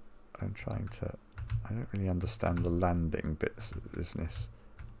 Whoosh. I'm trying to... I don't really understand the landing bits of business.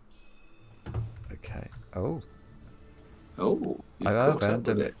 Okay. Oh. Oh. I've earned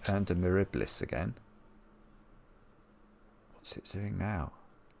a Mirabilis again. What's it doing now?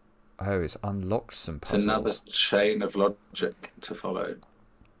 Oh, it's unlocked some puzzles. It's another chain of logic to follow.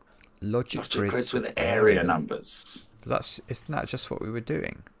 Logic grids with area numbers. But isn't that just what we were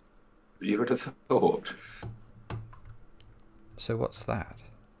doing? You would have thought. So what's that?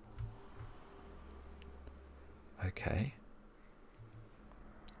 Okay.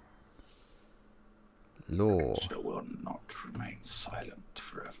 Law. Nature will not remain silent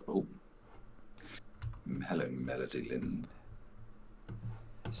forever. Oh. Hello, Melody Lynn.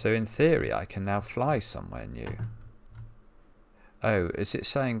 So in theory, I can now fly somewhere new. Oh, is it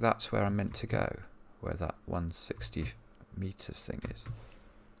saying that's where I'm meant to go? Where that 160 meters thing is?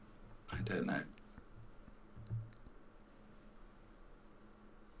 I don't know.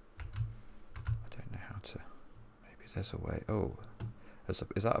 I don't know how to... Maybe there's a way... Oh,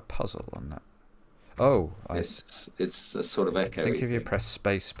 is that a puzzle on that? Oh, it's a sort of echo. I think if you press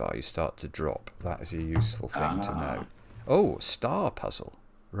spacebar, you start to drop. That is a useful thing to know. Oh, star puzzle.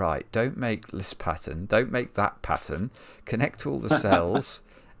 Right, don't make this pattern. Don't make that pattern. Connect all the cells.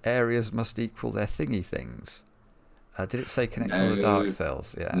 Areas must equal their thingy things. Did it say connect all the dark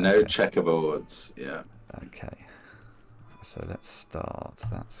cells? Yeah. No okay. checkerboards. Yeah. Okay. So let's start.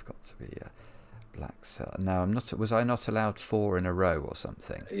 That's got to be a black cell. Now, was I not allowed 4 in a row or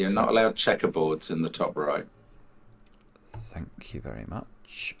something? You're not allowed checkerboards in the top right. Thank you very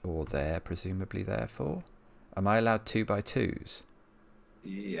much. Or there, presumably therefore. Am I allowed 2x2s?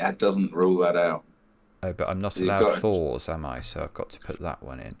 Yeah, it doesn't rule that out. Oh, but I'm not allowed 4s, am I? So I've got to put that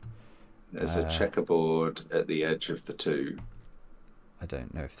one in. There's a checkerboard at the edge of the 2. I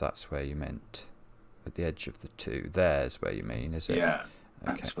don't know if that's where you meant. At the edge of the 2. There's where you mean, is it? Yeah,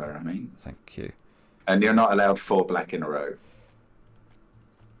 okay. That's where I mean. Thank you. And you're not allowed 4 black in a row.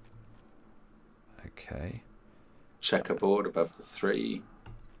 Okay. Checkerboard above the 3.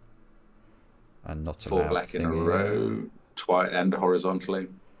 And not 4 black in a row, and horizontally.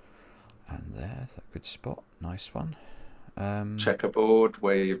 And there's a good spot. Nice one. Checkerboard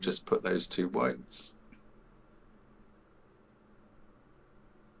where you've just put those 2 whites.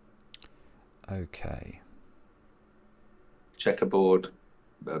 Okay. Checkerboard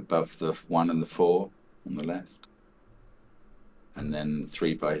above the 1 and the 4 on the left. And then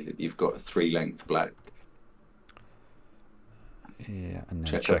you've got a 3 length black. Yeah, and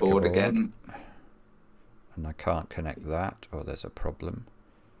then checkerboard again. And I can't connect that, or there's a problem.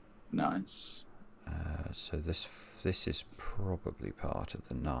 Nice. So this is probably part of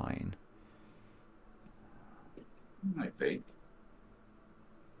the 9. Might be.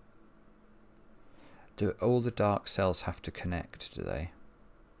 Do all the dark cells have to connect, do they?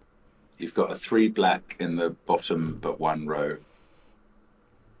 You've got a 3 black in the bottom but 1 row.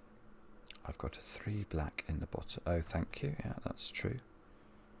 I've got a 3 black in the bottom. Oh, thank you. Yeah, that's true.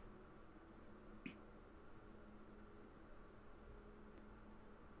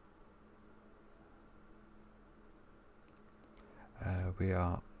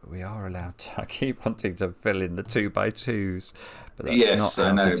 We are allowed to. I keep wanting to fill in the 2x2s, but that's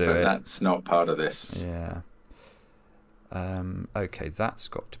not how to do it. That's not part of this. Yeah. Okay, that's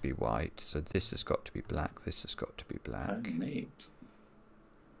got to be white. So this has got to be black. This has got to be black. Oh, neat.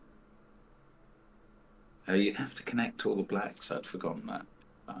 Oh, you have to connect all the blacks. I'd forgotten that.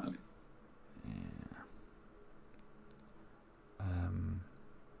 Oh. Yeah.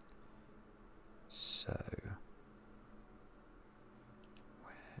 So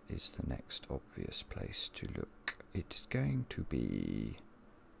where is the next obvious place to look? It's going to be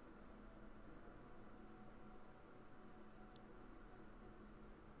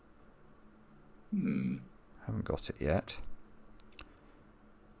haven't got it yet.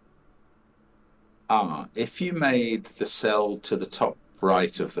 If you made the cell to the top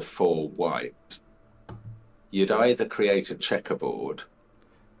right of the 4 white, you'd either create a checkerboard.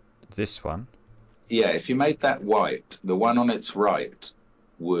 This one? Yeah, if you made that white, the one on its right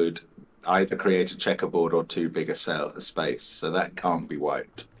would either create a checkerboard or too big a space, so that can't be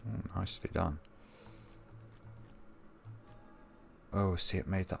white. Nicely done. Oh, see, it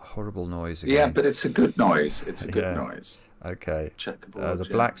made that horrible noise again. Yeah, but it's a good noise. It's a good noise. Okay. Checkerboard. The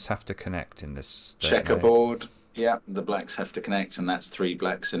blacks have to connect in this. Checkerboard. Yeah, the blacks have to connect, and that's 3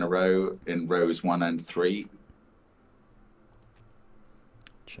 blacks in a row, in rows 1 and 3.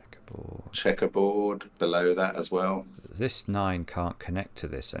 Checkerboard. Checkerboard below that as well. This 9 can't connect to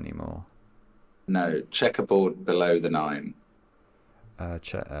this anymore. No, checkerboard below the 9.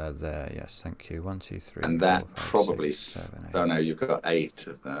 There, yes, thank you. 1, 2, 3. And 4, that 5, probably. 6, 7, 8. Oh no, you've got 8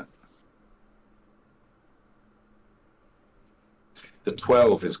 of that. The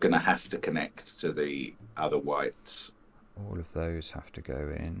 12 is going to have to connect to the other whites. All of those have to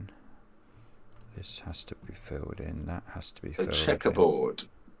go in. This has to be filled in. That has to be filled in. A checkerboard.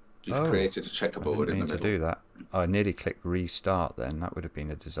 You've created a checkerboard in the middle. I didn't mean to do that. I nearly clicked restart then. That would have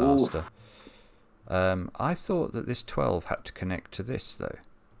been a disaster. I thought that this 12 had to connect to this, though.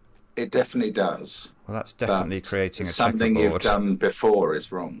 It definitely does. Well, that's definitely creating a something checkerboard. You've done before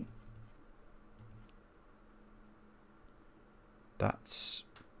is wrong. That's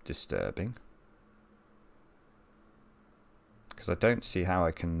disturbing. Because I don't see how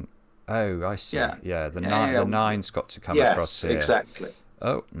I can... Oh, I see. Yeah, the nine's got to come across here. Yes, exactly.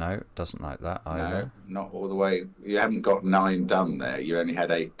 Oh, no, doesn't like that either. No, not all the way. You haven't got 9 done there. You only had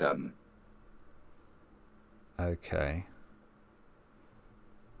 8 done. Okay.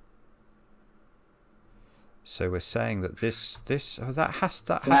 So we're saying that that has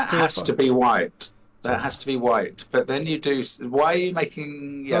to be white. That has to be white. But then you do... Why are you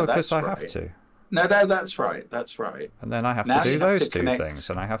making... Yeah, because I have to. No, that's right. That's right. And then I have to do those 2 things,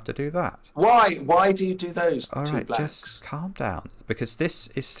 and I have to do that. Why? Why do you do those 2 blacks? Just calm down. Because this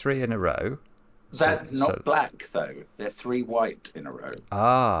is 3 in a row. That's not black, though. They're 3 white in a row.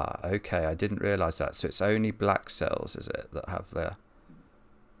 Ah, okay. I didn't realise that. So it's only black cells, is it, that have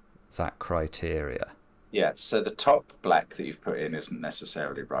that criteria? Yeah, so the top black that you've put in isn't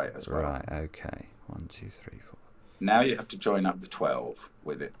necessarily right as well. Right, okay. 1, 2, 3, 4. Now you have to join up the 12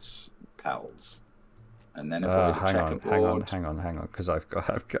 with its pals. And then avoid a checkerboard. Hang on, because I've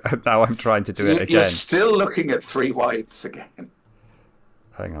got now I'm trying to do it again. You're still looking at 3 whites again.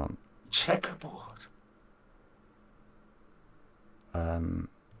 Hang on. Checkerboard. I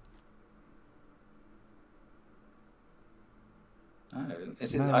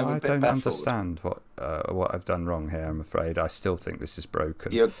don't understand what I've done wrong here, I'm afraid. I still think this is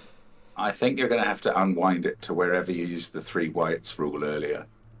broken. I think you're going to have to unwind it to wherever you used the 3 whites rule earlier,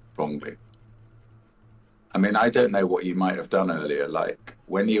 wrongly. I mean, I don't know what you might have done earlier. Like,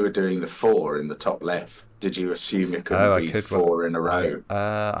 when you were doing the 4 in the top left, did you assume it couldn't be 4 in a row?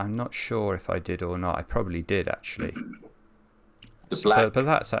 I'm not sure if I did or not. I probably did, actually. The black... But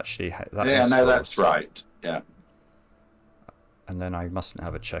that's actually... that's right. Yeah. And then I mustn't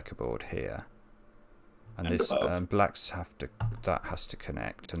have a checkerboard here. And this blacks that has to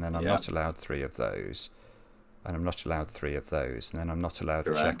connect, and then I'm not allowed 3 of those, and I'm not allowed 3 of those, and then I'm not allowed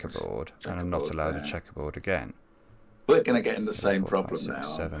a checkerboard, and I'm not allowed a checkerboard again. We're going to get in the same problem 5, 6, now.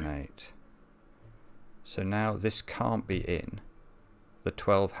 7, 8. So now this can't be in. The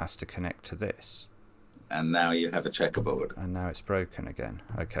 12 has to connect to this. And now you have a checkerboard. And now it's broken again.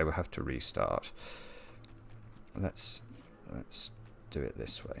 Okay, we'll have to restart. Let's do it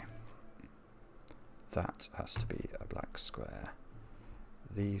this way. That has to be a black square.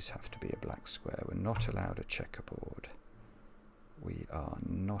 These have to be a black square. We're not allowed a checkerboard. We are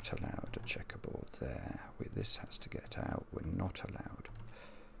not allowed a checkerboard there. This has to get out. We're not allowed.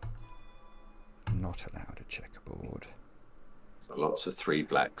 Not allowed a checkerboard. Lots of 3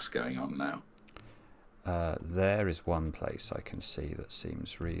 blacks going on now. There is one place I can see that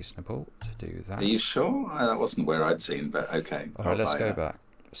seems reasonable to do that. Are you sure? That wasn't where I'd seen, but okay. All right, let's go back.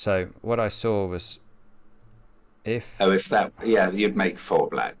 So what I saw was if that, you'd make 4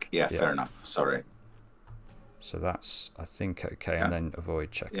 black. Yeah, fair enough. Sorry. So that's, I think, okay, and then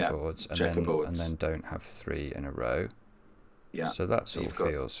avoid checkerboards, and then don't have 3 in a row. Yeah. So that's all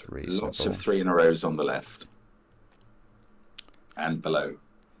feels reasonable. Lots of 3 in a rows on the left and below,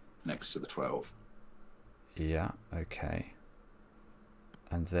 next to the 12. Yeah. Okay.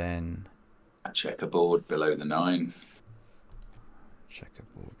 And then a checkerboard below the 9.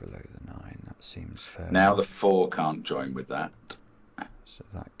 Checkerboard below the 9. That seems fair. Now the 4 can't join with that. So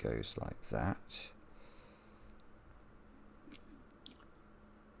that goes like that.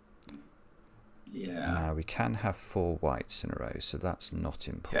 Yeah. Now we can have 4 whites in a row, so that's not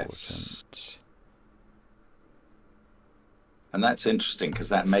important. Yes. And that's interesting because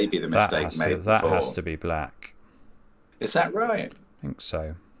that may be the mistake made. That has to be black. Is that right? I think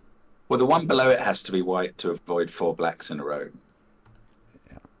so. Well, the one below it has to be white to avoid 4 blacks in a row.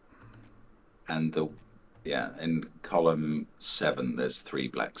 Yeah. And in column 7 there's 3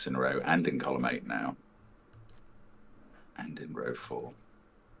 blacks in a row, and in column 8 now, and in row 4.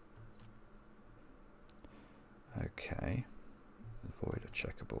 Okay. Avoid a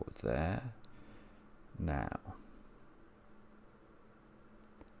checkerboard there. Now.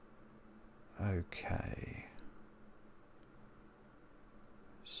 Okay.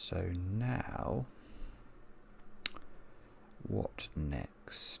 So now, what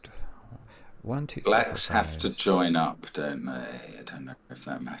next? 1, 2, 3, blacks have to join up, don't they? I don't know if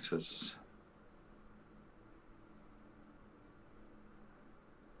that matters.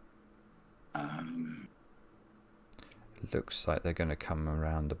 It looks like they're going to come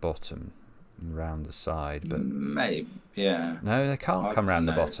around the bottom and round the side, but maybe, yeah. No, they can't come around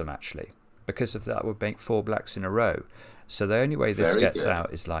the bottom actually, because of that would make 4 blacks in a row. So the only way this gets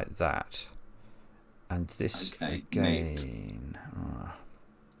out is like that, and this again.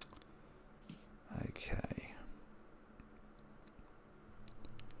 Okay,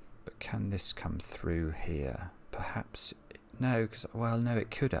 but can this come through here? Perhaps no, because no,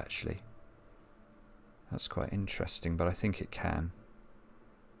 it could actually. That's quite interesting, but I think it can.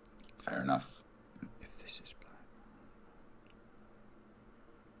 Fair enough. If this is black.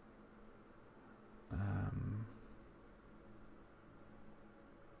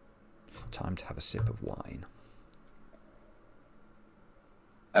 Time to have a sip of wine.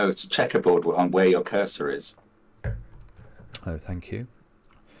 Oh, it's a checkerboard on where your cursor is. Oh, thank you.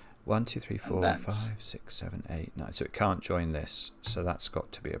 1, 2, 3, 4, 5, 6, 7, 8, 9. So it can't join this. So that's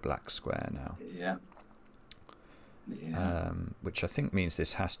got to be a black square now. Yeah. Yeah. Which I think means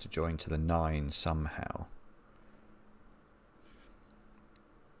this has to join to the 9 somehow.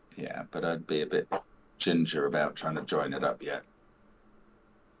 Yeah, but I'd be a bit ginger about trying to join it up yet.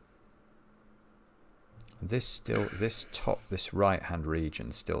 This right hand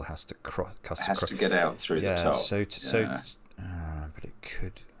region still has to to get out through the top. But it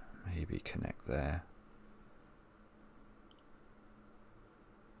could maybe connect there.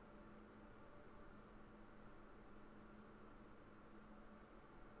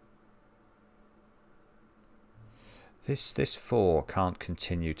 This 4 can't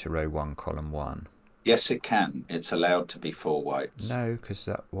continue to row 1, column 1. Yes, it can. It's allowed to be 4 whites. No, because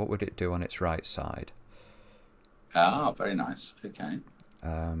what would it do on its right side? Ah, very nice. Okay.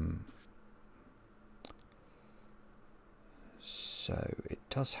 So it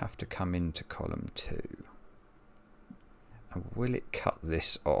does have to come into column 2. And will it cut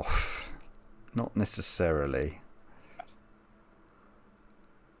this off? Not necessarily.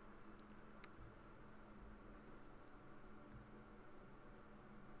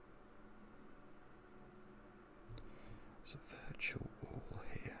 There's a virtual wall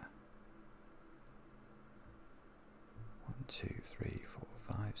here. 1, 2, 3, 4,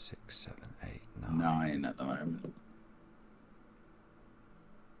 5, 6, 7, 8, 9. 9 at the moment.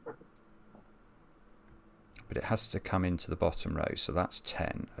 But it has to come into the bottom row, so that's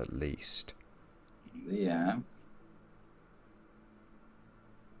 10 at least. Yeah.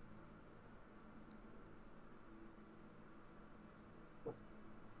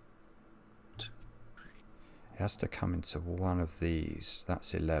 It has to come into one of these.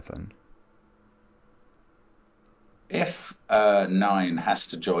 That's 11. If 9 has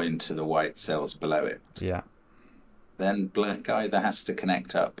to join to the white cells below it, yeah, then black either has to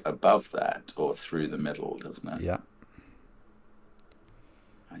connect up above that or through the middle, doesn't it? Yeah.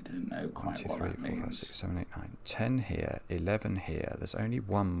 I don't know quite 1, 2, 3, what that 4, 5, means. 6, 7, 8, 9. 10 here, 11 here. There's only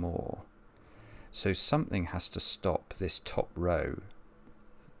one more. So something has to stop this top row,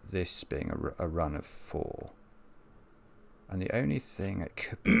 this being a run of 4. And the only thing, it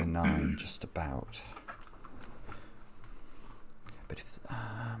could be the 9, just about. But if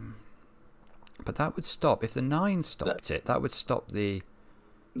but that would stop. If the 9 stopped it, that would stop the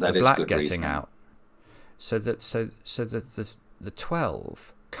black getting reasoning. out. So that the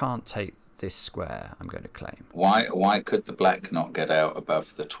 12 can't take this square, I'm going to claim. Why could the black not get out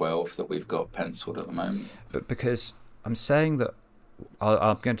above the 12 that we've got penciled at the moment? But because I'm saying that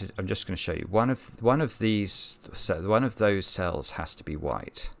I'm just going to show you one of these. So one of those cells has to be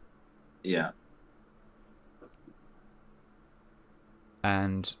white. Yeah.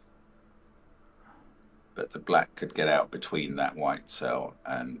 But the black could get out between that white cell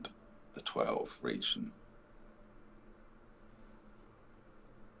and the 12 region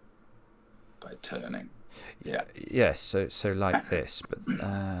by turning. Yeah. Yes. So like this, but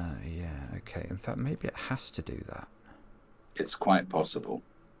yeah. Okay. In fact, maybe it has to do that. It's quite possible.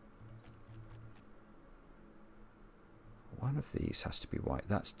 One of these has to be white.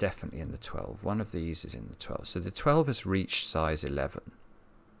 That's definitely in the 12. One of these is in the 12. So the 12 has reached size 11.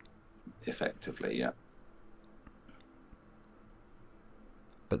 Effectively, yeah.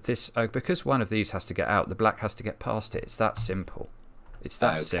 But this, because one of these has to get out, the black has to get past it. It's that simple. It's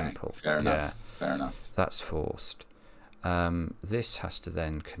that simple. Fair enough. Yeah. Fair enough. That's forced. This has to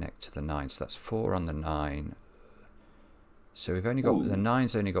then connect to the 9. So that's 4 on the 9. So we've only got the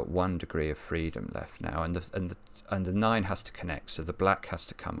 9's only got 1 degree of freedom left now, and the 9 has to connect. So the black has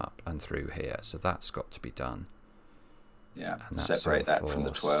to come up and through here. So that's got to be done. Yeah. Separate that forced. from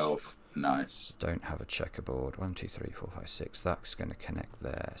the 12. Nice. Don't have a checkerboard. 1, 2, 3, 4, 5, 6. That's going to connect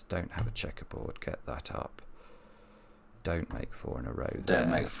there. Don't have a checkerboard. Get that up. Don't make 4 in a row there.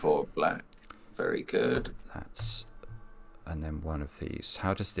 Don't make 4 black. Very good. That's, and then one of these.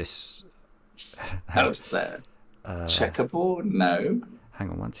 How does this? How does that? Checkerboard? No. Hang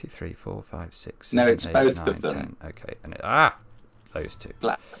on. 1, 2, 3, 4, 5, 6. No, 7, it's 8, both 9, of them. 10. Okay, and those two.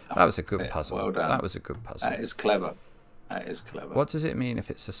 Black. That was a good puzzle. Well done. That was a good puzzle. That is clever. That is clever. What does it mean if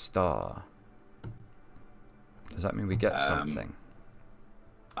it's a star? Does that mean we get something?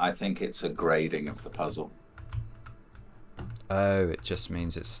 I think it's a grading of the puzzle. Oh, it just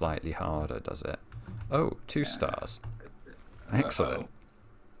means it's slightly harder, does it? Oh, 2 stars. Excellent.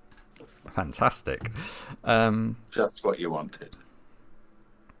 Fantastic. Just what you wanted.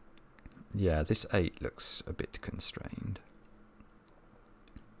 Yeah, this 8 looks a bit constrained.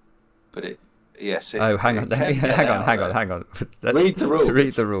 But it... Yes. Oh, hang on. Hang on. Let's read the rules.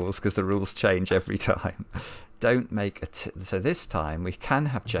 Read the rules, because the rules change every time. Don't make so this time we can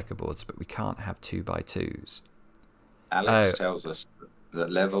have checkerboards, but we can't have 2x2s. Alex tells us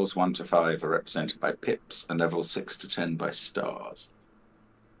that levels 1 to 5 are represented by pips, and levels 6 to 10 by stars.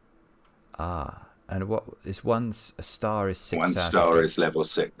 Ah, and what is a star is 6. 1 star is level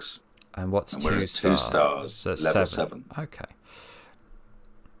 6. And what's and 2 stars? 2 stars, so level 7. Okay.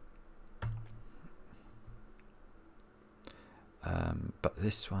 But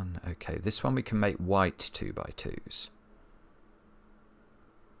this one, okay, this one we can make white 2x2s.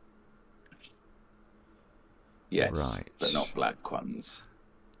 Yes, right. But not black ones.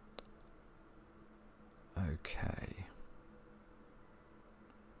 Okay.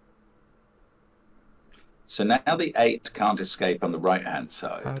 So now the 8 can't escape on the right-hand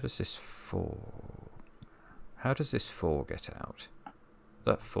side. How does this 4? How does this 4 get out?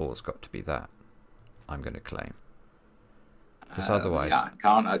 That 4's got to be that, I'm going to claim. Because otherwise... Yeah,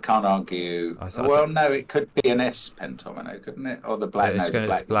 I can't argue... Well, no, it could be an S pentomino, couldn't it? Or the black, yeah,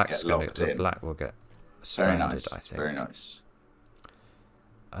 the black will get locked in. The black will get stranded, very nice, I think. Very nice.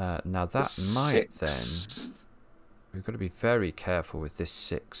 Now that might then... We've got to be very careful with this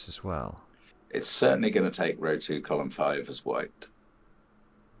 6 as well. It's certainly going to take row 2, column 5 as white.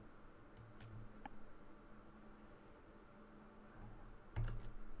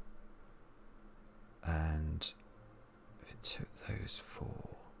 And if it took those 4,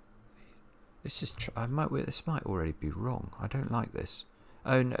 this is this might already be wrong. I don't like this.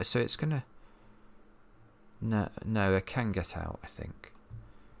 Oh no! So it's gonna. No, it can get out. I think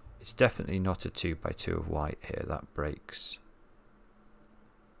it's definitely not a 2x2 of white here. That breaks.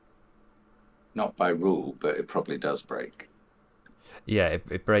 Not by rule, but it probably does break. Yeah,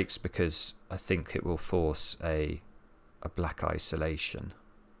 it breaks because I think it will force a black isolation.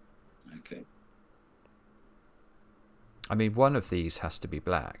 Okay. I mean, one of these has to be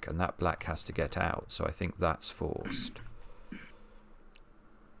black, and that black has to get out, so I think that's forced.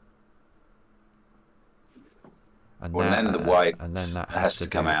 And well, then the white and then that has to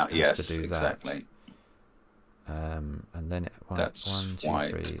come out. Yes, exactly. And then that's 1, 2,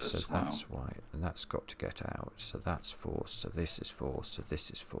 white 3. So well. that's white, and that's got to get out. So that's forced. So this is forced. So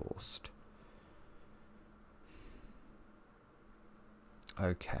this is forced.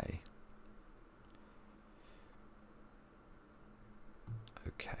 Okay.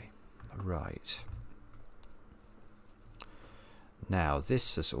 Okay, right. Now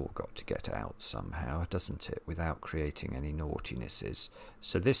this has all got to get out somehow, doesn't it, without creating any naughtinesses.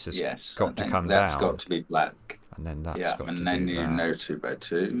 So this has got to come down. That's got to be black. And then that's got to be and then you know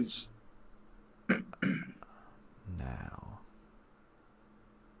 2x2s. Now.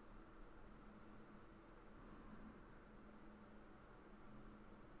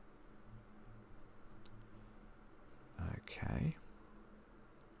 Okay.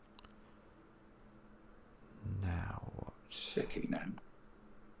 Now what? Tricky now.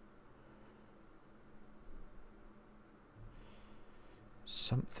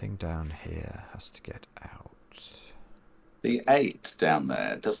 Something down here has to get out. The 8 down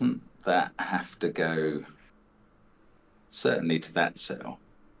there, doesn't that have to go certainly to that cell?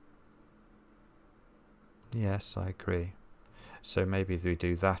 Yes, I agree. So maybe we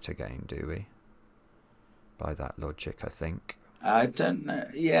do that again, do we? By that logic, I think. I don't know.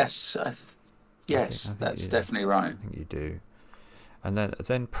 Yes, yes, that's definitely right. I think you do. And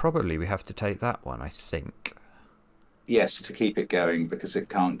then probably we have to take that one, I think. Yes, to keep it going, because it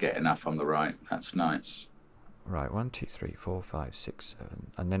can't get enough on the right. That's nice. Right, 1, 2, 3, 4, 5, 6,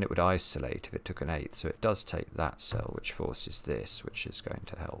 7. And then it would isolate if it took an 8. So it does take that cell, which forces this, which is going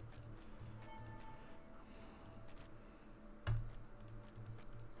to help.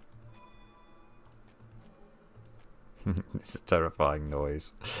 It's a terrifying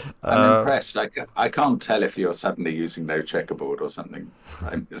noise. I'm impressed. I can't tell if you're suddenly using no checkerboard or something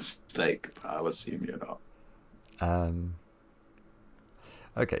by mistake, but I'll assume you're not.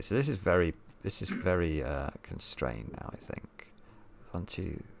 Okay, so this is very constrained now, I think. 1,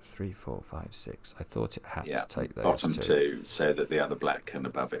 2, 3, 4, 5, 6. I thought it had to take those bottom two so that the other black and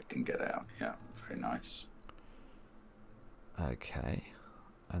above it can get out. Yeah, very nice. Okay,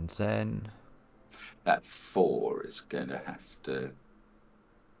 and then that 4 is going to have to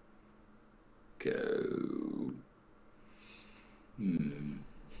go.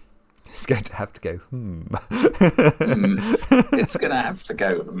 It's going to have to go. It's going to have to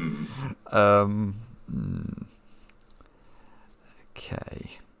go.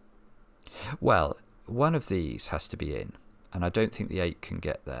 Okay. Well, one of these has to be in, and I don't think the 8 can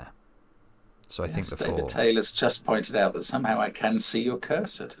get there. So I think the 4. David Taylor's just pointed out that somehow I can see your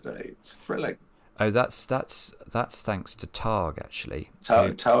cursor today. It's thrilling. Oh, that's thanks to Targ, actually.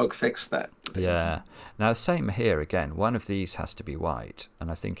 Targ fixed that. Yeah. Now, same here again. One of these has to be white,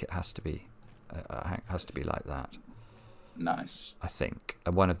 and I think it has to be like that. Nice. I think,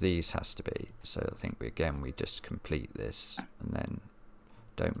 and one of these has to be. So I think we just complete this, and then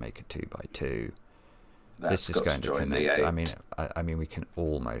don't make a 2x2. This is going to connect. I mean, we can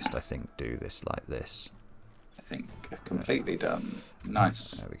almost, I think, do this like this. I think completely done.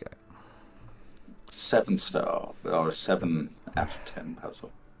 Nice. There we go. 7-star or a 7 out of 10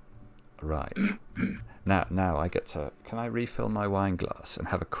 puzzle. Right. now I get to. Can I refill my wine glass and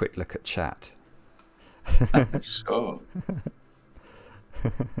have a quick look at chat? Sure.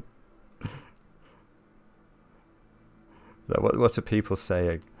 What are people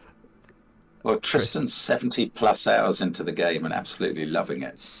saying? Well, Tristan's 70+ hours into the game and absolutely loving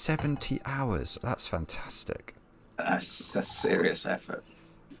it. 70 hours. That's fantastic. That's a serious effort.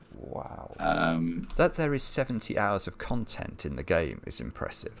 Wow. That there is 70 hours of content in the game is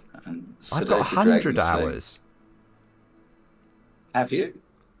impressive. I've got 100 hours. Have you?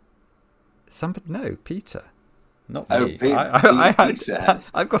 Somebody? No, Peter. Not me. Peter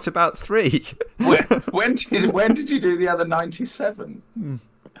I've got about 3. when did you do the other 97?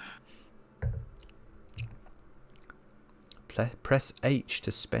 Press H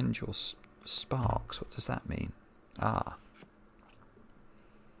to spend your sparks. What does that mean? Ah.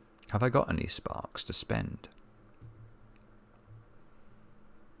 Have I got any sparks to spend?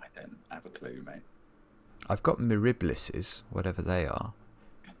 I don't have a clue, mate. I've got Miriblisses, whatever they are.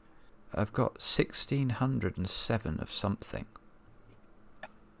 I've got 1607 of something.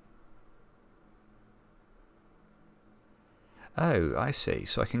 Oh, I see.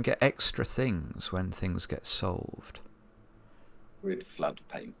 So I can get extra things when things get solved. Grid flood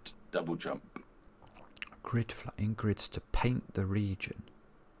paint, double jump. Grid in grids to paint the region.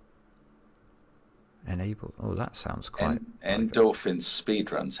 Enable. Oh, that sounds quite. Endorphin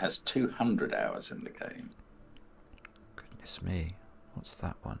Speedruns has 200 hours in the game. Goodness me, what's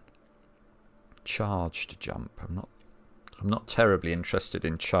that one? Charged jump. I'm not terribly interested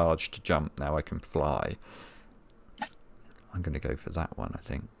in charged jump. Now I can fly. I'm going to go for that one. I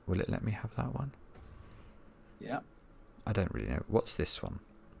think. Will it let me have that one? Yeah. I don't really know. What's this one?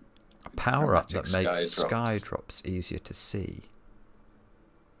 A power up that makes sky drops easier to see.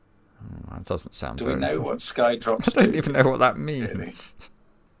 Oh, that doesn't sound. Do we know what sky drops? I don't even know what that means.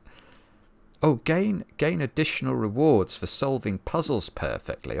 Oh, gain additional rewards for solving puzzles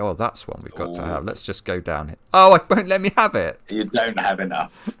perfectly. Oh, that's one we've got to have. Let's just go down here. Oh, it won't let me have it. You don't have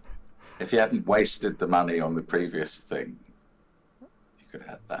enough. If you hadn't wasted the money on the previous thing, you could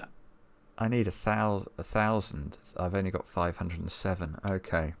have that. I need 1,000. I've only got 507.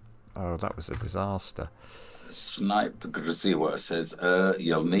 Okay. Oh, that was a disaster. Snipe Graziwa says,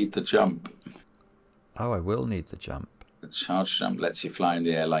 you'll need the jump. Oh, I will need the jump. The charge jump lets you fly in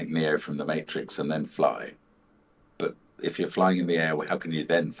the air like Neo from the Matrix and then fly. But if you're flying in the air, how can you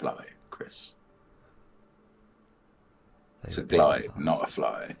then fly, Chris? It's a glide, not a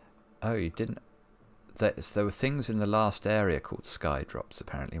fly. Oh, you didn't... There were things in the last area called sky drops,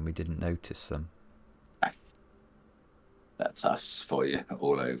 apparently, and we didn't notice them. That's us for you,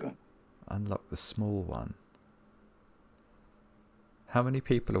 all over. Unlock the small one. How many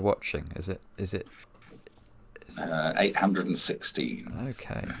people are watching? Is it 816.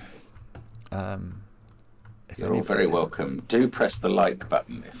 Okay. You're all very welcome. Do press the like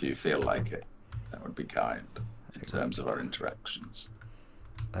button if you feel like it. That would be kind in terms of our interactions.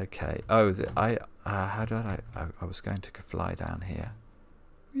 Okay. Oh, how do I was going to fly down here.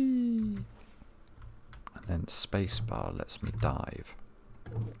 Whee! And then spacebar lets me dive.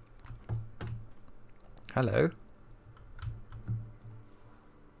 Hello.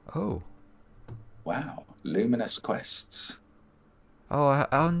 Oh. Wow. Luminous quests.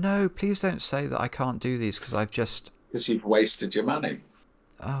 Oh no, please don't say that I can't do these because I've just... Because you've wasted your money.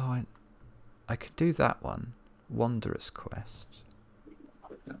 Oh, I could do that one. Wanderous quests.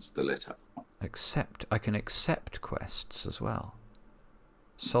 That's the lit up one. I can accept quests as well.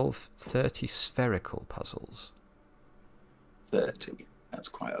 Solve 30 spherical puzzles. 30. That's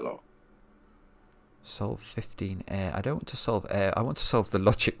quite a lot. Solve 15 air. I don't want to solve air. I want to solve the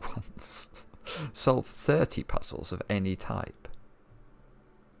logic ones. Solve 30 puzzles of any type.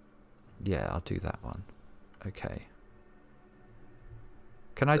 Yeah, I'll do that one. Okay.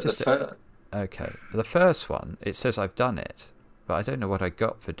 Can I just... Okay. The first one, it says I've done it, but I don't know what I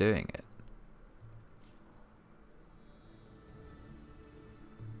got for doing it.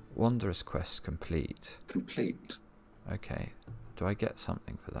 Wanderer's quest complete. Complete. Okay. Do I get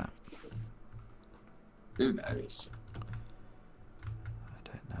something for that? Who knows? I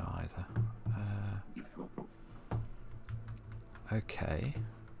don't know either. Okay.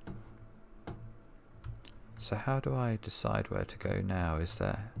 So how do I decide where to go now? Is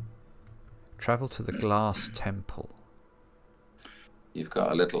there... Travel to the glass temple. You've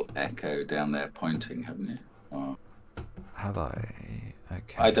got a little echo down there pointing, haven't you? Oh. Have I?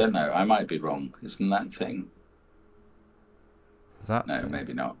 Okay. I don't know. I might be wrong. Isn't that thing? That no, thing?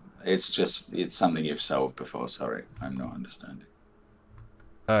 Maybe not. It's just, it's something you've solved before. Sorry, I'm not understanding.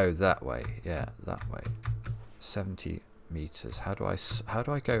 Oh, that way. Yeah, that way. 70 meters. How do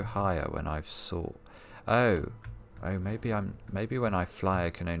I go higher when I've sought? Oh, maybe when I fly I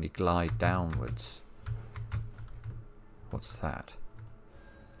can only glide downwards. What's that?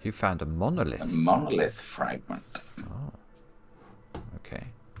 You found a monolith. A monolith fragment. Oh. Okay.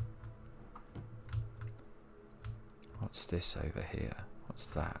 What's this over here? What's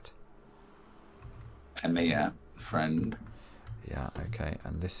that? Emia, friend. Yeah, okay.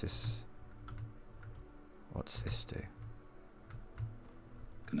 And this is... What's this do?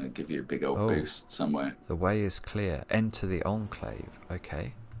 Gonna give you a big old boost somewhere. The way is clear. Enter the enclave.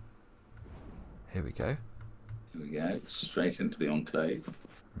 Okay. Here we go. Here we go. Straight into the enclave.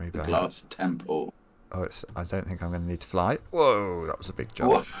 Maybe the glass temple. Oh, I don't think I'm going to need to fly. Whoa, that was a big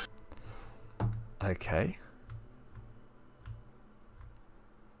jump. Whoa. Okay.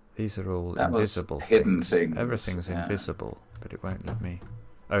 These are all invisible things. Everything's invisible, but it won't let me.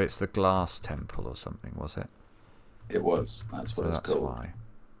 Oh, it's the glass temple or something, was it? It was. That's what it's called. That's why.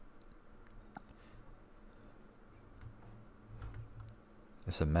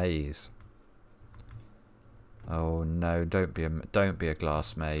 It's a maze. Oh no! Don't be a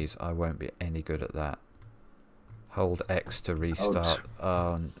glass maze. I won't be any good at that. Hold X to restart.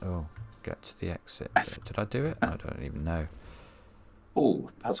 Oh, get to the exit. Did I do it? I don't even know.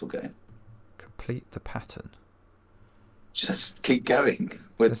 Oh, puzzle game. Complete the pattern. Just keep going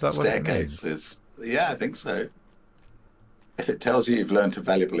with staircases. Yeah, I think so. If it tells you you've learned a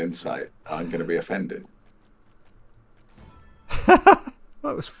valuable insight, I'm going to be offended. That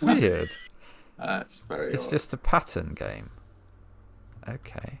was weird. That's very It's odd. just a pattern game.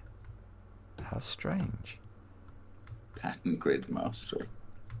 Okay. How strange. Pattern grid mastery.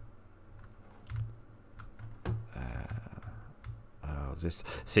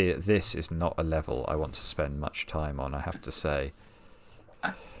 This is not a level I want to spend much time on, I have to say.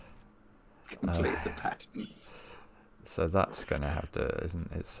 Complete the pattern. So that's going to have to,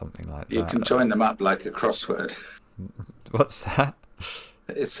 isn't it? Something like that. You can join them up like a crossword. What's that?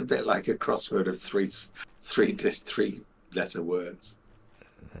 It's a bit like a crossword of three letter words.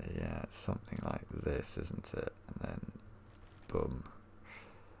 Yeah, it's something like this, isn't it? And then, boom,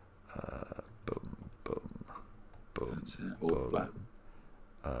 boom, boom, boom. That's it. All black.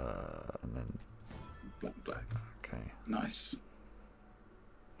 And then black. Okay. Nice.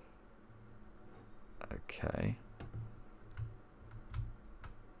 Okay.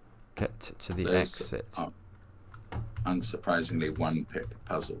 Get to the exit. Unsurprisingly, one pip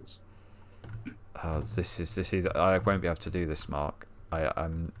puzzles. Oh, this is. I won't be able to do this, Mark.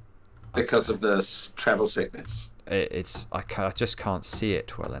 I'm because of the travel sickness. I just can't see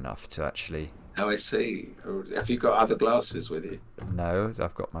it well enough to actually. Oh, I see. Have you got other glasses with you? No,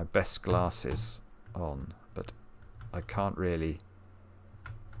 I've got my best glasses on, but I can't really.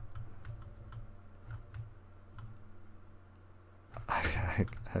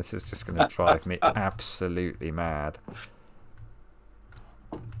 This is just going to drive me absolutely mad.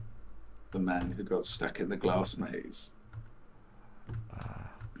 The man who got stuck in the glass maze.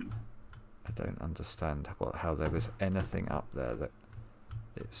 I don't understand how there was anything up there that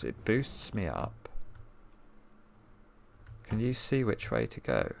it boosts me up. Can you see which way to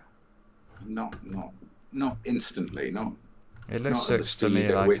go? Not instantly. Not. It looks not at the speed to me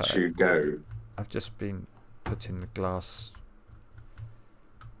at like which you go. I've just been put in a glass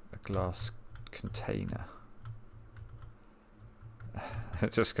container. I'm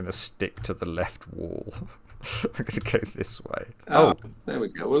just going to stick to the left wall. I'm going to go this way. Oh, there we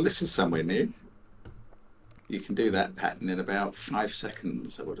go. Well, this is somewhere new. You can do that pattern in about 5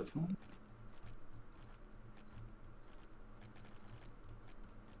 seconds, I would have thought.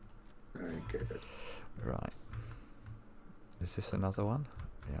 Very good. Right. Is this another one?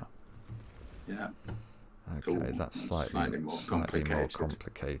 Yeah. Yeah. Okay, Ooh, that's slightly more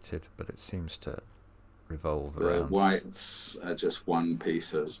complicated, but it seems to revolve around. The whites are just one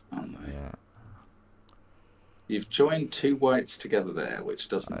pieces, aren't they? Yeah. You've joined two whites together there, which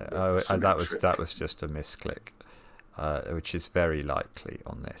doesn't. That was just a misclick. which is very likely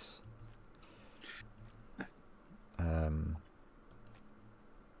on this.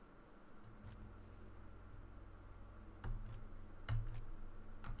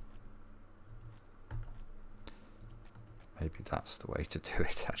 Maybe that's the way to do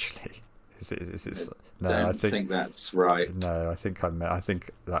it. Actually, is it? No, I think that's right. No, I think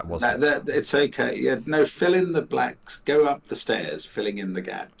that wasn't. It's okay. Yeah, no. Fill in the blacks. Go up the stairs, filling in the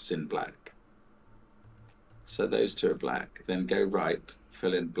gaps in black. So those two are black. Then go right,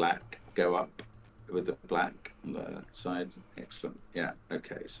 fill in black. Go up with the black on the side. Excellent. Yeah.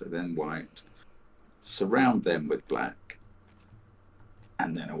 Okay. So then white. Surround them with black,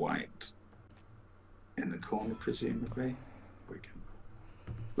 and then a white in the corner, presumably. We can.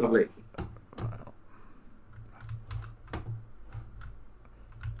 Lovely.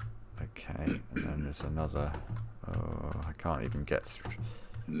 Okay, and then there's another. Oh, I can't even get through.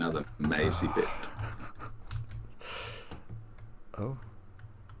 Another mazy bit. Oh.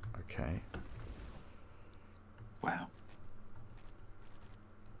 Okay. Wow.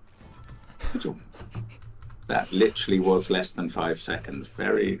 That literally was less than 5 seconds.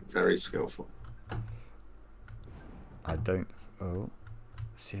 Very, very skillful. I don't. Oh,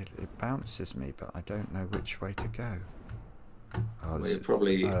 see, it bounces me, but I don't know which way to go. Oh, well, you're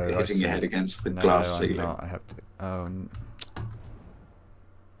probably hitting your head against the glass ceiling. Not. I have to. Oh,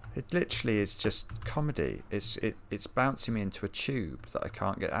 it literally is just comedy. It's bouncing me into a tube that I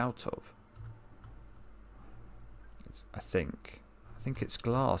can't get out of. I think it's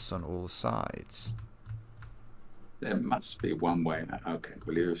glass on all sides. There must be one way. Okay,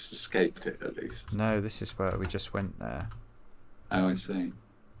 well, you've escaped it at least. No, this is where we just went there. Oh, I see.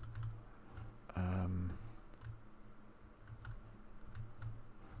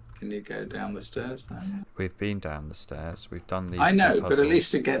 Can you go down the stairs then? We've been down the stairs. We've done these. I know, but at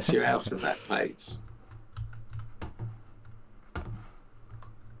least it gets you out of that place.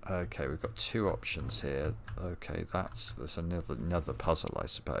 Okay, we've got two options here. Okay, that's another puzzle, I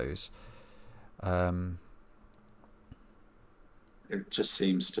suppose. It just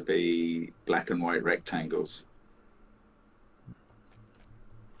seems to be black and white rectangles.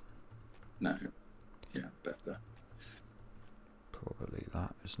 No. Yeah, better. Probably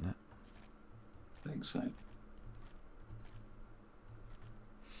that, isn't it? I think so.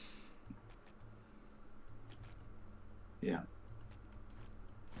 Yeah.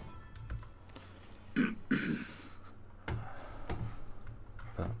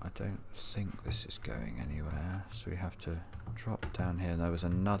 But I don't think this is going anywhere, so we have to drop down here. There was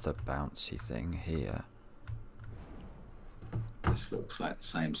another bouncy thing here. This looks like the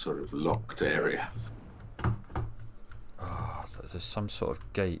same sort of locked area. Oh, there's some sort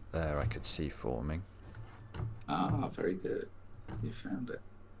of gate there I could see forming. Ah, very good. You found it.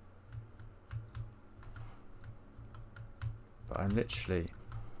 But I'm literally...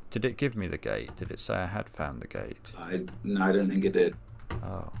 Did it give me the gate? Did it say I had found the gate? No, I don't think it did.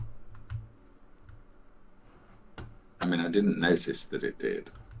 Oh. I mean, I didn't notice that it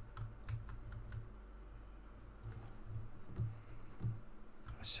did.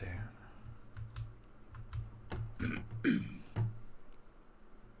 I see.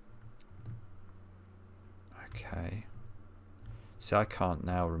 Okay. See, I can't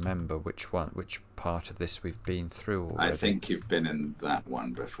now remember which part of this we've been through already. I think you've been in that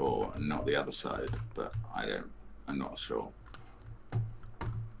one before and not the other side, but I'm not sure.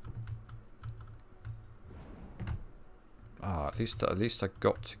 Ah, at least I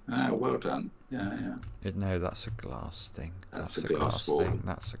got to... Ah, well done. Yeah. No, that's a glass thing. That's a glass wall. thing.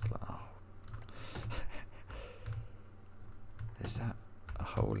 That's a glass... Oh. Is that a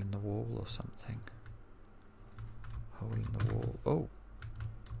hole in the wall or something? Hole in the wall. Oh.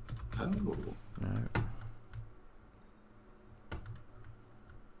 Oh. No.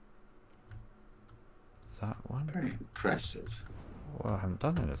 That one? Very impressive. Well, I haven't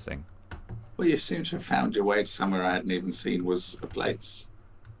done anything. Well, you seem to have found your way to somewhere I hadn't even seen was a place.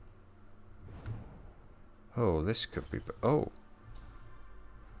 Oh, this could be... Oh.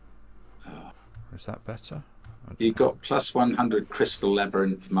 Oh. Is that better? You got plus 100 crystal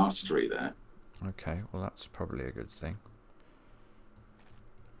labyrinth mastery there. Okay, well that's probably a good thing.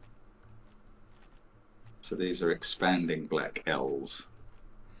 So these are expanding black L's.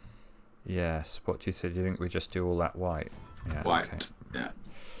 Yes. What do you think? Do you think we just do all that white? Yeah. White. Okay.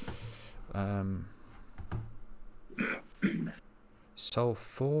 Yeah. Solve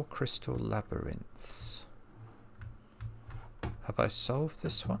 4 crystal labyrinths. Have I solved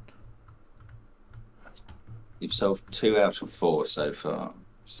this one? You've solved 2 out of 4 so far.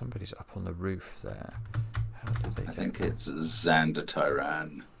 Somebody's up on the roof there. How do they? I think it's Xander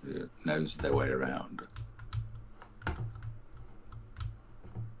Tyran who knows their way around.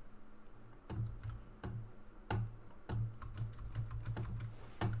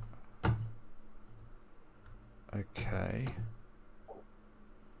 Okay.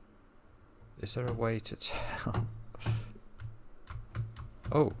 Is there a way to tell?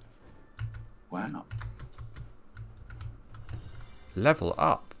 Oh. Wow. Level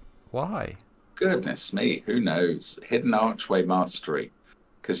up. Why? Goodness me, who knows? Hidden archway mastery.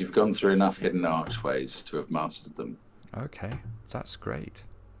 Because you've gone through enough hidden archways to have mastered them. Okay, that's great.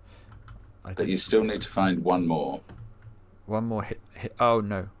 But you still need to find one more. One more oh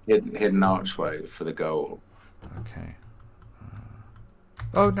no. Hidden archway for the goal. Okay.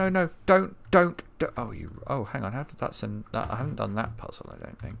 Oh no! Don't! Oh you! Oh, hang on. How did I haven't done that puzzle. I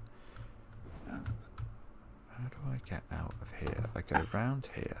don't think. How do I get out of here? I go round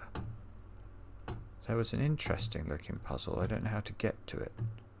here. There was an interesting looking puzzle. I don't know how to get to it.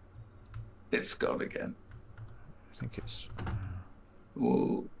 It's gone again. I think it's.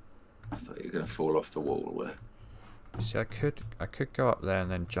 Ooh, I thought you were going to fall off the wall there. You see, I could go up there and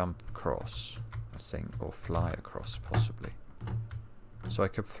then jump across, I think, or fly across possibly. So I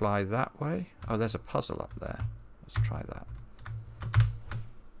could fly that way. Oh, there's a puzzle up there. Let's try that.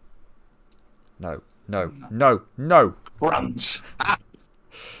 No. Crunch.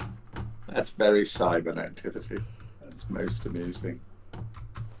 That's very Simon activity. That's most amusing.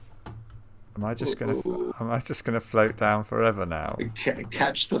 Am I just gonna float down forever now?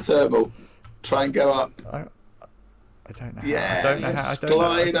 Catch the thermal. Try and go up. I don't know. Yeah, I don't know how.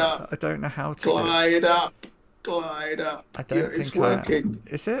 Glide up. I don't know how to. Glide up. Glide up. I don't think it's working.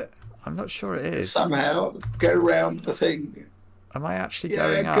 Is it? I'm not sure it is. Somehow go round the thing. Am I actually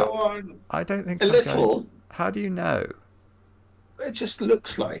going up? Yeah, go on. I don't think a I'm little. Going. How do you know? It just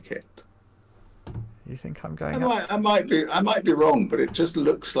looks like it. You think I'm going up? I might be wrong, but it just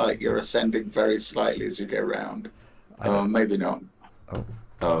looks like you're ascending very slightly as you go round. Oh, maybe not.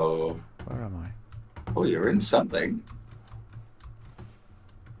 Oh. Where am I? Oh, you're in something.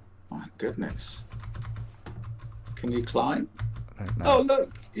 My goodness. Can you climb? I don't know. Oh,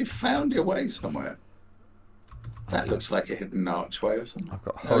 look, you found your way somewhere. That looks like a hidden archway or something. I've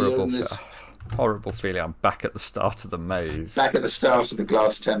got horrible feeling I'm back at the start of the maze. Back at the start of the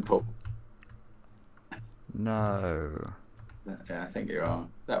glass temple. No. Yeah, I think you are.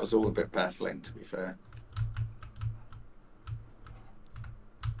 That was all a bit baffling, to be fair.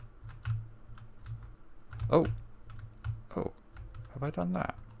 Oh. Have I done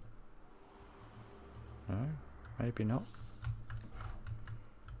that? No, maybe not.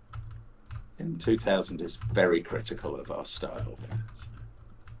 In 2000 is very critical of our style.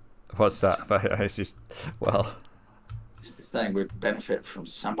 What's that? It's just, well... It's saying we'd benefit from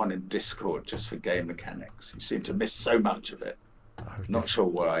someone in Discord just for game mechanics. You seem to miss so much of it. Not sure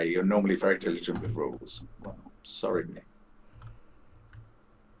why. You're normally very diligent with rules. Well, sorry, mate.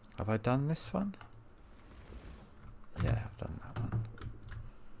 Have I done this one? Yeah, I've done that one.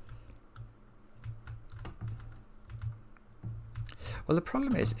 Well, the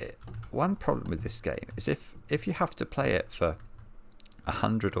problem is, one problem with this game is if you have to play it for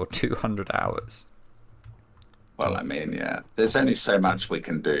 100 or 200 hours. Well, I mean, yeah, there's only so much we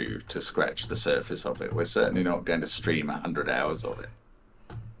can do to scratch the surface of it. We're certainly not going to stream 100 hours of it.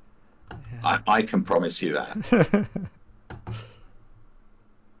 Yeah. I can promise you that.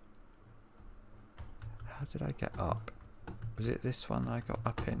 How did I get up? Was it this one I got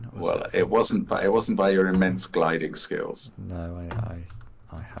up in? Well, it wasn't by your immense gliding skills. No,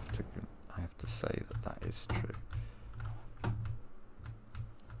 I have to say that is true.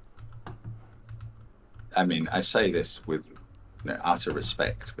 I mean, I say this with utter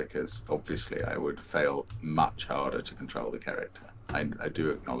respect because obviously I would fail much harder to control the character. I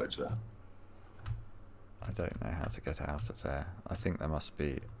do acknowledge that. I don't know how to get out of there. I think there must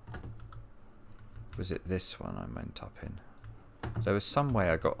be... Was it this one I went up in? There was some way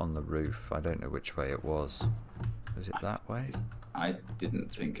I got on the roof. I don't know which way it was. Was it that way? I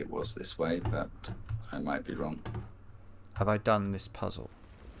didn't think it was this way, but I might be wrong. Have I done this puzzle?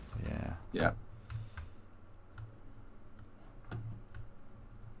 Yeah. Yeah.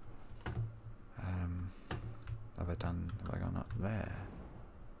 Have I gone up there?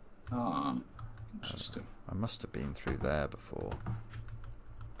 Ah, interesting. I must have been through there before.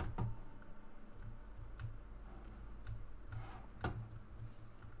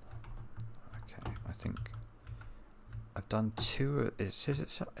 Okay, I think I've done two. It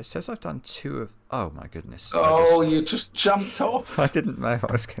says I've done two of. Oh my goodness! Oh, you just jumped off. I didn't know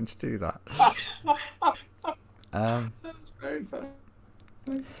I was going to do that. That was very funny.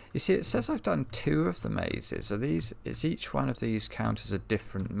 You see, it says I've done two of the mazes. Is each one of these count as a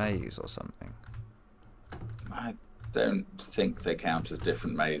different maze or something? I don't think they count as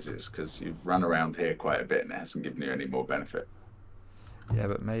different mazes because you've run around here quite a bit and it hasn't given you any more benefit. Yeah,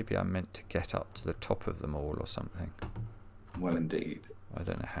 but maybe I'm meant to get up to the top of them all or something. Well, indeed. I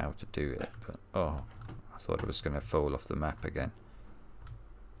don't know how to do it, but oh, I thought it was going to fall off the map again.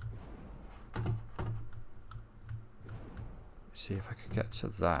 See if I could get to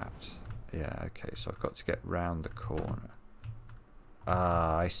that. Yeah, okay, so I've got to get round the corner.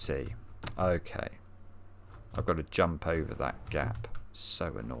 Ah, I see. Okay. I've got to jump over that gap.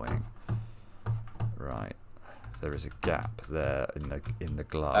 So annoying. Right. There is a gap there in the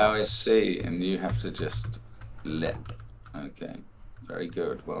glass. Oh, I see. And you have to just lip. Okay. Very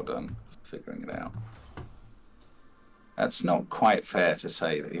good. Well done for figuring it out. That's not quite fair to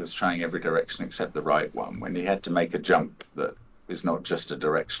say that he was trying every direction except the right one when he had to make a jump that is not just a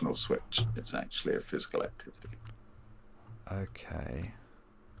directional switch. It's actually a physical activity. Okay.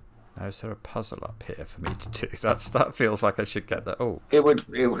 Now, is there a puzzle up here for me to do? That feels like I should get that. Oh, it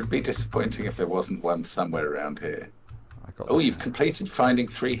would be disappointing if there wasn't one somewhere around here. You've completed finding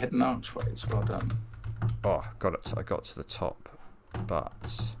 3 hidden archways. Well done. Oh, got it. I got to the top,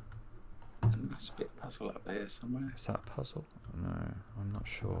 but there must be a puzzle up here somewhere. Is that a puzzle? No, I'm not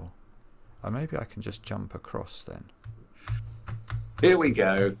sure. Maybe I can just jump across then. Here we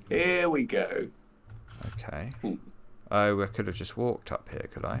go. Here we go. Okay. Ooh. Oh, I could have just walked up here,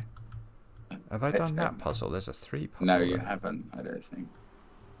 could I? Have I done that puzzle? There's a 3 puzzle. No, you haven't, I don't think.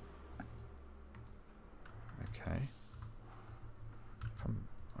 Okay.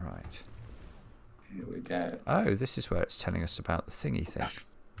 Right. Here we go. Oh, this is where it's telling us about the thingy thing.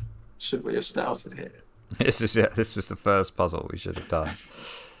 Should we have started here? This was the first puzzle we should have done.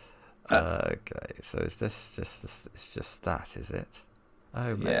 Okay, so is this just it's just that, is it?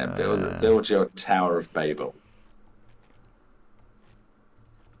 Oh, yeah, build your Tower of Babel.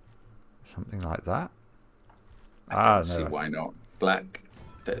 Something like that. I don't see why not. Black.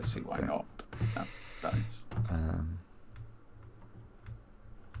 Don't see why not. No, thanks.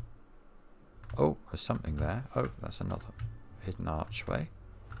 Oh, there's something there. Oh, that's another hidden archway.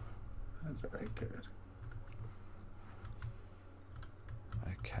 That's very good.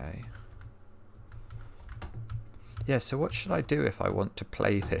 Okay. Yeah, so what should I do if I want to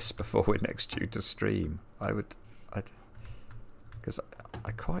play this before we're next due to stream? Because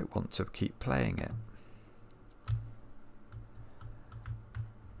I quite want to keep playing it.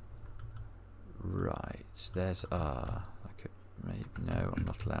 Right, there's I could maybe no, I'm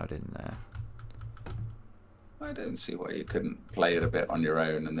not allowed in there. I don't see why you couldn't play it a bit on your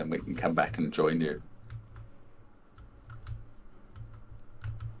own and then we can come back and join you.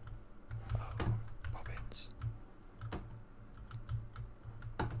 Oh, bobbins.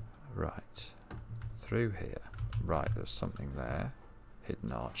 Right, through here. Right, there's something there.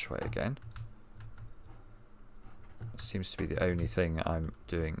 Hidden archway again. Seems to be the only thing I'm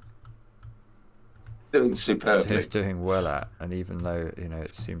doing superbly. Doing well at, and even though, you know,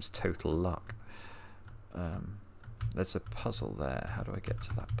 it seems total luck. There's a puzzle there. How do I get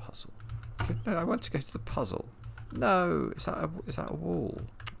to that puzzle? No, I want to go to the puzzle. No, is that a wall?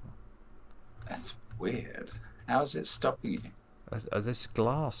 That's weird. How's it stopping you? This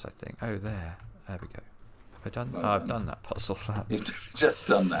glass, I think. Oh, there. There we go. Have I done? Well, I've done that puzzle. You've just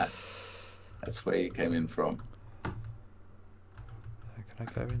done that. That's where you came in from. Can I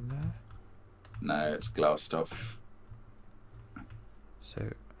go in there? No, it's glassed off. So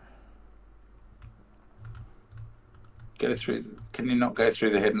go through. Can you not go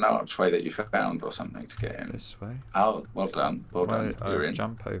through the hidden archway that you found or something to get in? This way. Oh, well done. Well done. You're in.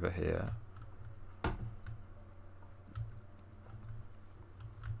 Jump over here.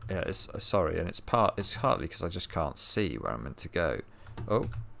 Yeah, it's sorry, and it's partly because I just can't see where I'm meant to go. Oh.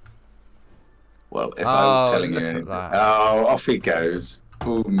 Well, if I was telling you anything, off he goes.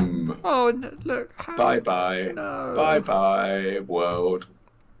 Boom. Oh, look. Bye bye. No. Bye bye, world.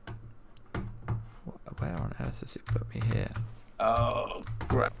 Where on earth has it put me here? Oh,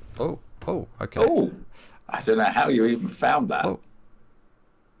 crap. Oh, okay. Oh, I don't know how you even found that. Oh.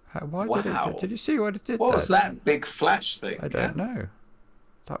 Why did you see what it did? What was that big flash thing? I don't know.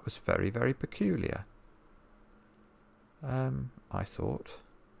 That was very, very peculiar. I thought.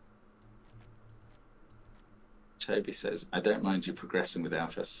 Toby says, I don't mind you progressing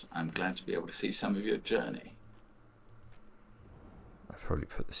without us. I'm glad to be able to see some of your journey. I probably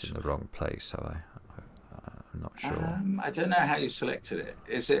put this in the wrong place, have I? I'm not sure. I don't know how you selected it.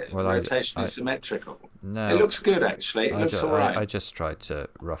 Is it rotationally symmetrical? No. It looks good, actually. It looks all right. I just tried to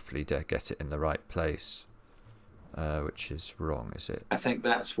roughly get it in the right place, which is wrong, is it? I think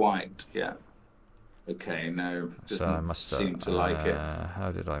that's white, yeah. Okay, no, doesn't seem to like it.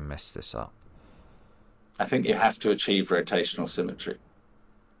 How did I mess this up? I think you have to achieve rotational symmetry.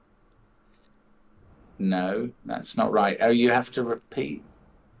 No, that's not right. Oh, you have to repeat.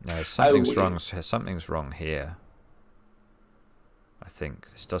 No, something's wrong. Something's wrong here. I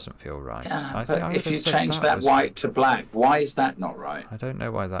think this doesn't feel right. Yeah, but if you change that white to black, why is that not right? I don't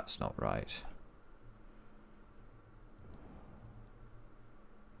know why that's not right.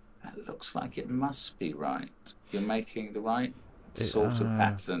 That looks like it must be right. You're making the right sort of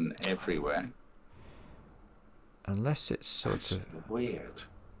pattern everywhere. Unless it's sort of weird.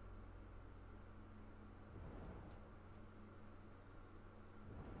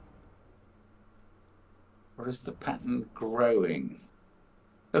 Or is the pattern growing?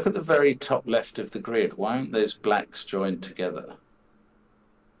 Look at the very top left of the grid. Why aren't those blacks joined together?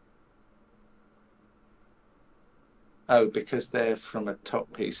 Oh, because they're from a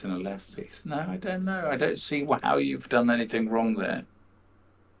top piece and a left piece. No, I don't know. I don't see how you've done anything wrong there.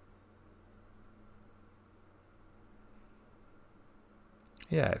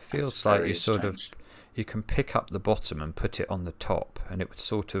 Yeah, it feels like you sort of, you can pick up the bottom and put it on the top, and it would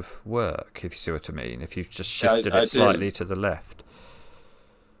sort of work, if you see what I mean, if you've just shifted it slightly to the left.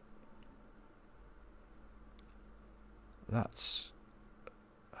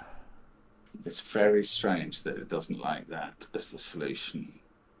 It's very strange that it doesn't like that as the solution.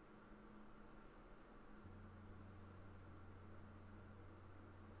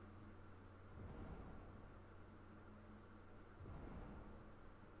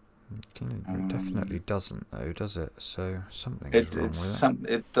 It definitely doesn't, though, does it? So something is wrong with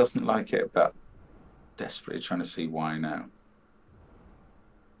it. It doesn't like it, but desperately trying to see why now.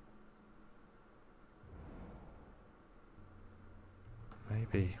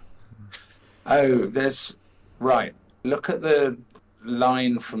 Maybe. Oh, there's... Right. Look at the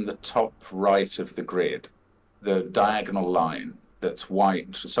line from the top right of the grid. The diagonal line that's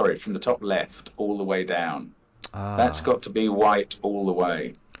white. Sorry, from the top left all the way down. That's got to be white all the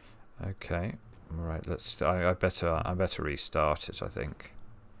way. Okay. All right. I better restart it, I think.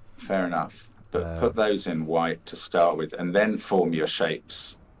 Fair enough. But put those in white to start with, and then form your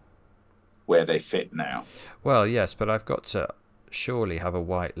shapes where they fit now. Well, yes, but I've got to surely have a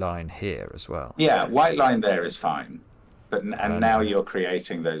white line here as well. Yeah, white line there is fine. But now you're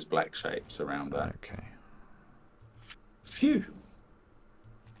creating those black shapes around that. Okay. Phew.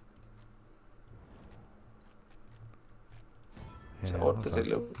 It's odd that it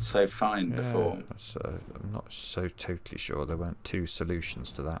looked so fine before. I'm not so totally sure. There weren't two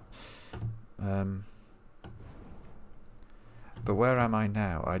solutions to that. But where am I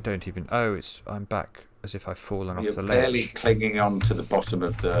now? I don't even... Oh, I'm back as if I've fallen off the ledge. You're barely clinging on to the bottom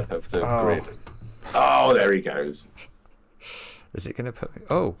of the grid. Oh, there he goes. Is it going to put me...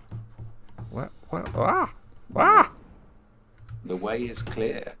 Oh! What? Ah! Ah! The way is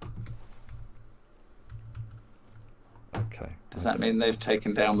clear. Okay. Does that mean they've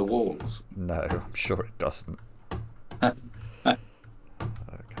taken down the walls? No, I'm sure it doesn't.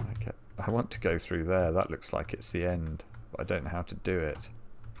 I want to go through there. That looks like it's the end, but I don't know how to do it.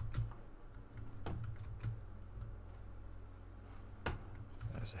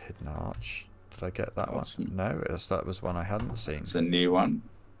 There's a hidden arch. Did I get that one? No, that was one I hadn't seen. It's a new one.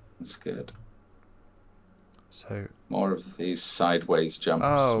 That's good. So more of these sideways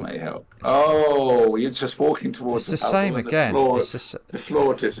jumps may help. Oh, you're just walking towards the same again. The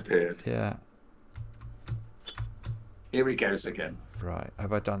floor disappeared. Yeah. Here he goes again. Right.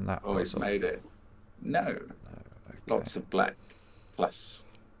 Have I done that? Oh, he's made it. No. Okay. Lots of black plus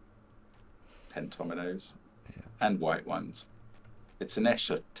pentominoes and white ones. It's an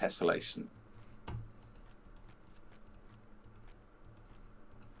Escher tessellation.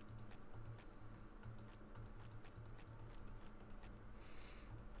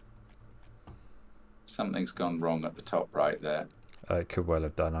 Something's gone wrong at the top right there. It could well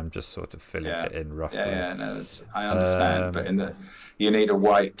have done. I'm just sort of filling it in roughly. Yeah, no, I understand. But you need a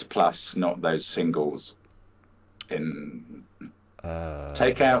white plus, not those singles. Take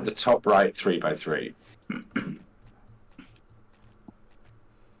out the top right 3x3.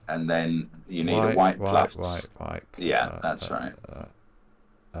 And then you need a white plus. White. Yeah, that's right.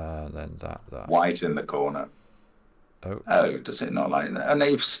 Then that. White in the corner. Oh, does it not like that? And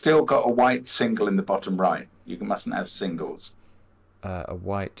you've still got a white single in the bottom right. You mustn't have singles. A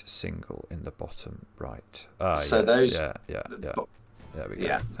white single in the bottom right. So yes. those... Yeah. There we go.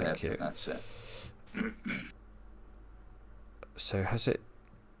 Yeah, Thank you. That's it. So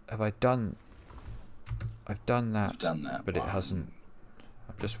have I done... I've done that, but it hasn't...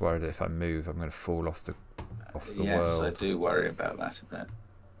 I'm just worried that if I move, I'm going to fall off the world. Yes, I do worry about that a bit.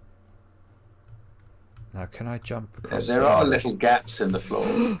 Now, can I jump across there are little gaps in the floor.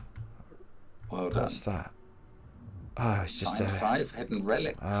 Well done. What's that? Oh, it's just Find 5 hidden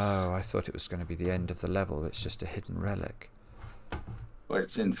relics. Oh, I thought it was going to be the end of the level. It's just a hidden relic. Well,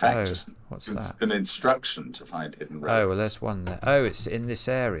 it's in fact just what's that? An instruction to find hidden relics. Oh, well, there's one there. Oh, it's in this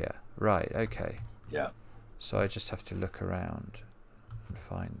area. Right, okay. Yeah. So I just have to look around and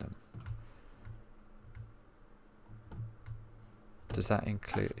find them. Does that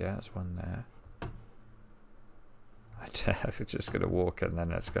include... Yeah, there's one there. I'm just going to walk and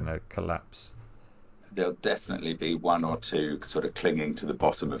then it's going to collapse. There'll definitely be 1 or 2 sort of clinging to the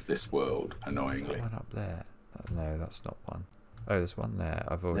bottom of this world, annoyingly. There's one up there. No, that's not one. Oh, there's one there.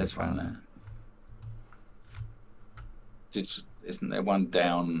 I've already found one there. Isn't there one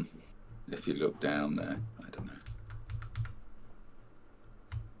down, if you look down there? I don't know.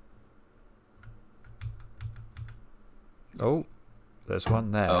 Oh, there's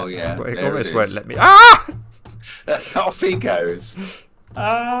one there. Oh, yeah. It almost won't let me... Ah! Off he goes.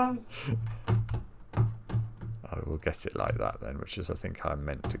 Ah! I will get it like that then, which is I think I'm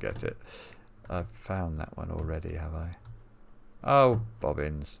meant to get it. I've found that one already, have I? Oh,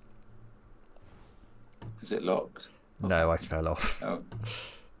 bobbins. Is it locked? No, I fell off. Oh,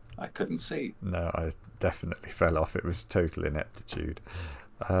 I couldn't see. No, I definitely fell off. It was total ineptitude.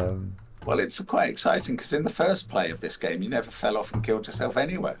 Well, it's quite exciting because in the first play of this game, you never fell off and killed yourself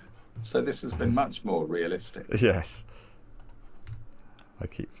anywhere. So this has been much more realistic. Yes. I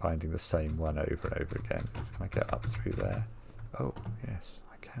keep finding the same one over and over again. Can I get up through there? Oh, yes,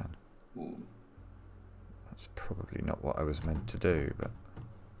 I can. Ooh. That's probably not what I was meant to do, but...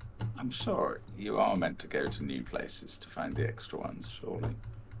 I'm sure you are meant to go to new places to find the extra ones, surely.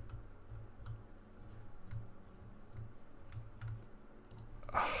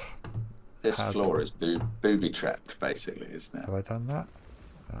 This floor is booby-trapped, basically, isn't it? Have I done that?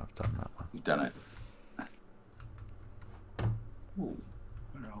 Oh, I've done that one. You've done it. Ooh,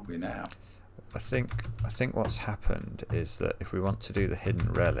 where are we now? I think what's happened is that if we want to do the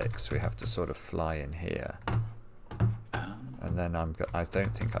hidden relics, we have to sort of fly in here. And then I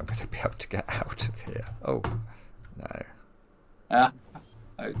don't think I'm going to be able to get out of here. Oh, no. Ah,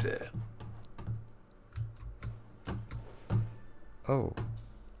 oh dear. Oh.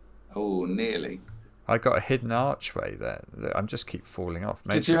 Oh, nearly. I got a hidden archway there. I'm just keep falling off.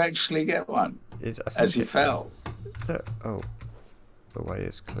 Maybe. Did you actually get one? As you fell? Oh, the way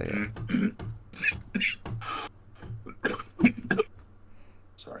is clear.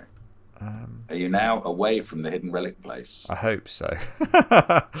 Sorry. Are you now away from the hidden relic place? I hope so.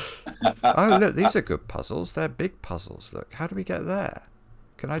 Oh, look, these are good puzzles. They're big puzzles. Look, how do we get there?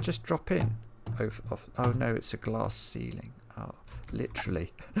 Can I just drop in? Oh no, it's a glass ceiling. Oh,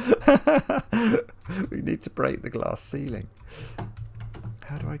 literally. We need to break the glass ceiling.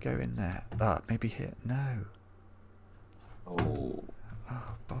 How do I go in there? Ah, maybe here. No. Oh,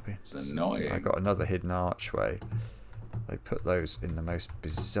 Bobby. It's annoying. I got another hidden archway. They put those in the most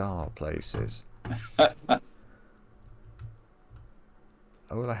bizarre places.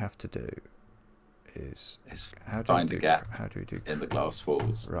 All I have to do is find a gap. How do we do in the glass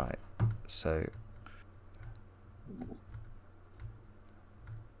walls? Right. So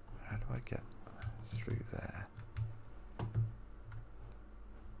how do I get through there?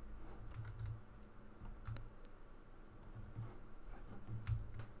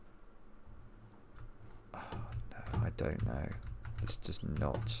 I don't know. It's just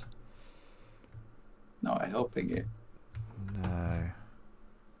not helping you. No.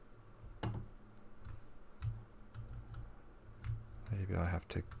 Maybe I have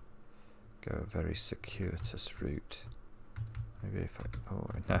to go a very circuitous route. Maybe if I... Oh,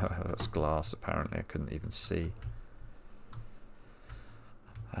 no, that's glass apparently. I couldn't even see.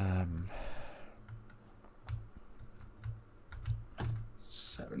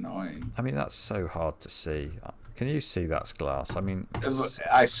 So annoying. I mean, that's so hard to see. Can you see that's glass? I mean...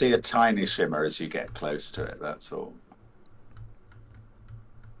 I see a tiny shimmer as you get close to it, that's all.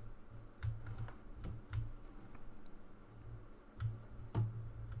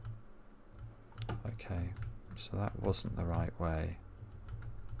 Okay, so that wasn't the right way.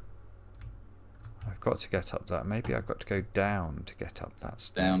 I've got to get up that. Maybe I've got to go down to get up that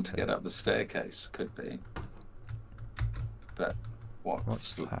staircase. Down to get up the staircase, could be. But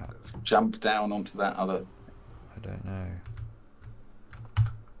what's that? Jump down onto that other... I don't know.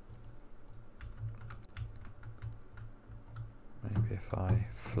 Maybe if I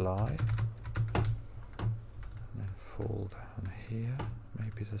fly and then fall down here.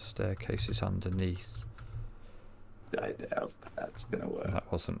 Maybe the staircase is underneath. I doubt that's going to work.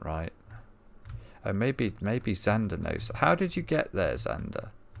 That wasn't right. Oh, maybe Xander knows. How did you get there, Xander?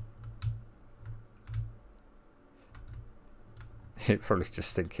 You're probably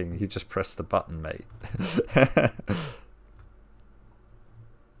just thinking, you just press the button, mate.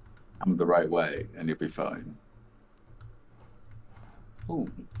 Come the right way and you'll be fine.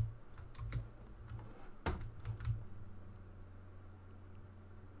 Ooh.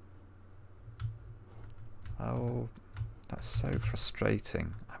 Oh, that's so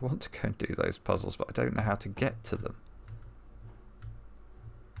frustrating. I want to go and do those puzzles, but I don't know how to get to them.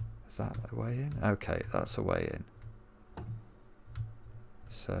 Is that a way in? Okay, that's a way in.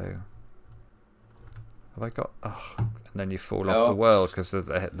 So, have I got? Oh, and then you fall off the world because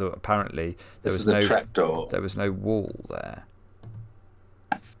apparently there was no trapdoor. There was no wall there.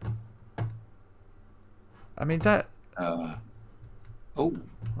 I mean that. Oh,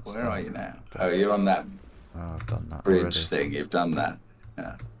 where are you now? Oh, you're on that. Oh, I've done that bridge already. Thing. You've done that.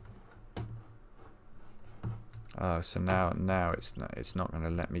 Yeah. Oh, so now it's not going to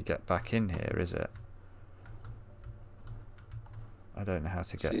let me get back in here, is it? I don't know how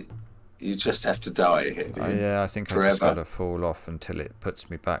to get. You just have to die here. Do you? Yeah, I think Forever. I've just got to fall off until it puts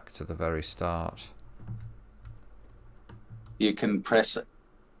me back to the very start. You can press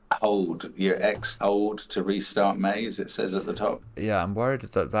hold, your X hold to restart maze, it says at the top. Yeah, I'm worried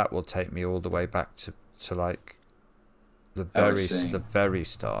that that will take me all the way back to like the very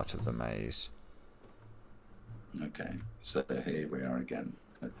start of the maze. Okay, so here we are again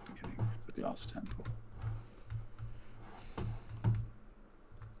at the beginning of the glass temple.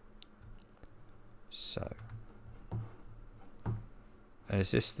 So, and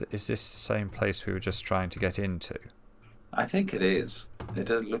is this the same place we were just trying to get into? I think it is. It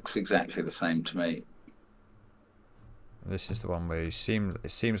looks exactly the same to me. This is the one where it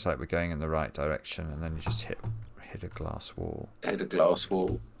seems like we're going in the right direction, and then you just hit a glass wall. Hit a glass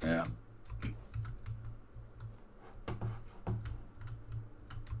wall, yeah.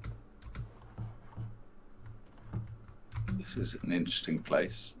 This is an interesting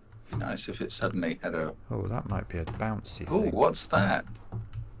place. It'd be nice if it suddenly had a... Oh, that might be a bouncy thing. Oh, what's that?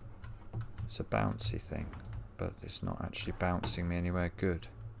 It's a bouncy thing, but it's not actually bouncing me anywhere good.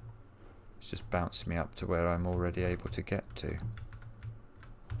 It's just bouncing me up to where I'm already able to get to.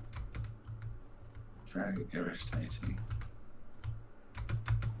 Very irritating.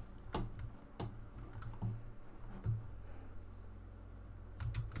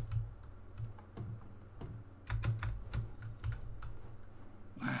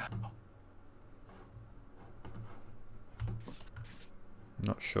 Wow.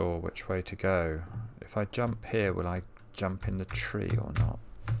 Not sure which way to go. If I jump here, will I jump in the tree or not?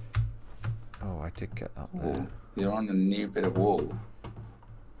 Oh, I did get up there. You're on a new bit of wall.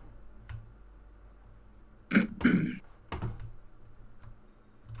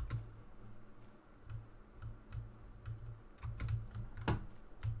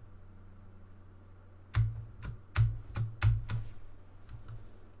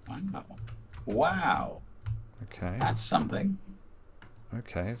 Wow. Wow. Okay. That's something.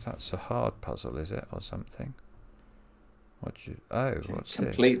 Okay, that's a hard puzzle, is it, or something? What's this?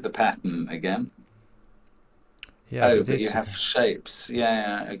 Complete the pattern again. Yeah. Oh, but you have shapes.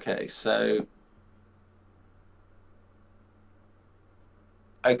 Yeah. Okay. So.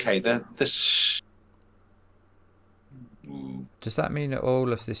 Okay. Does that mean that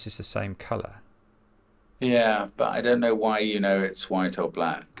all of this is the same color? Yeah, but I don't know why you know it's white or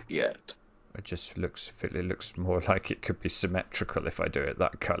black yet. It just looks more like it could be symmetrical if I do it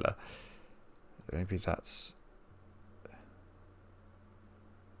that color. Maybe that's.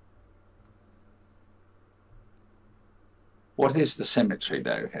 What is the symmetry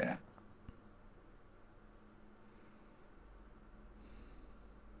though here?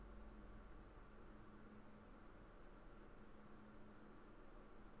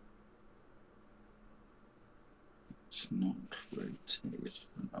 It's not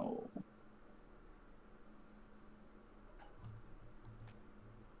rotational.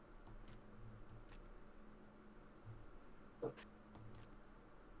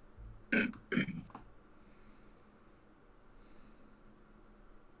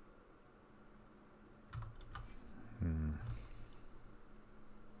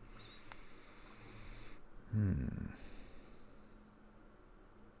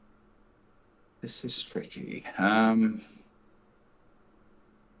 This is tricky. I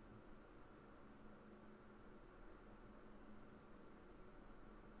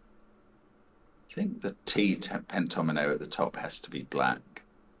think the T pentomino at the top has to be black.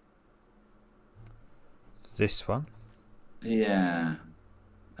 This one? Yeah,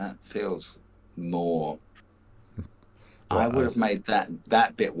 that feels more. I would have made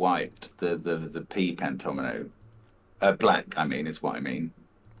that bit white. The P pentomino, black. I mean, is what I mean.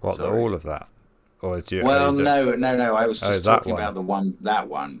 What? All of that? Or do you? Well, no. I was just talking one. about that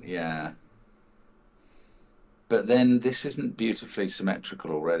one. Yeah. But then this isn't beautifully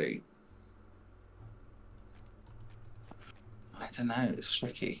symmetrical already. I don't know. It's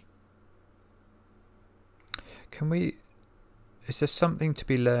tricky. Is there something to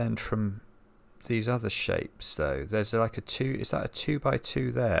be learned from these other shapes, though? There's like a 2. Is that a 2 by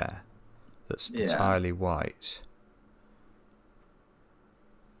 2 there? That's entirely white.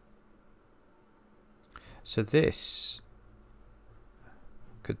 So this,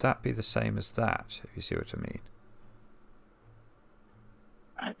 could that be the same as that, if you see what I mean?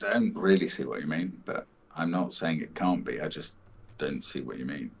 I don't really see what you mean, but I'm not saying it can't be. I just don't see what you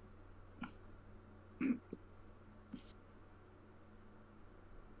mean.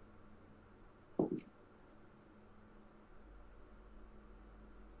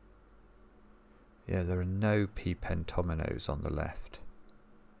 Yeah, there are no P pentominoes on the left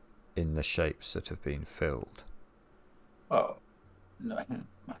in the shapes that have been filled. Well, no,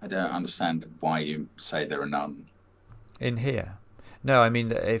 I don't understand why you say there are none. In here? No, I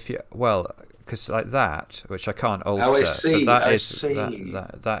mean, if you, well, because like that, which I can't alter. Oh, I see. But I see.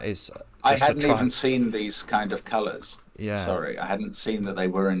 That is. I hadn't even seen these kind of colours. Yeah. Sorry, I hadn't seen that they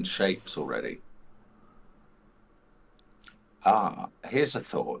were in shapes already. Ah, here's a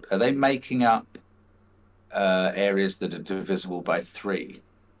thought. Are they making up areas that are divisible by 3?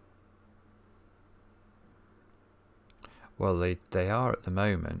 Well, they are at the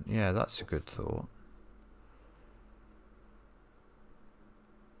moment. Yeah, that's a good thought.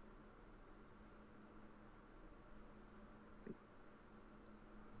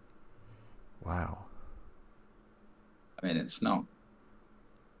 Wow. I mean, it's not.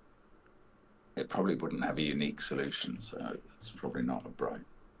 It probably wouldn't have a unique solution, so it's probably not a bright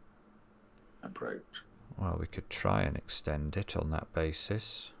approach. Well, we could try and extend it on that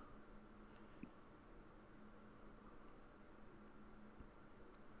basis.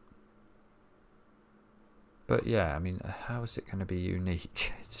 But yeah, I mean, how is it going to be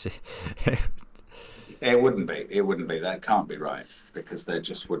unique? It wouldn't be. It wouldn't be. That can't be right, because there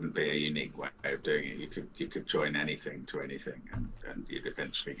just wouldn't be a unique way of doing it. You could join anything to anything, and you'd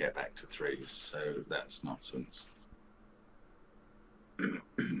eventually get back to 3s. So that's nonsense.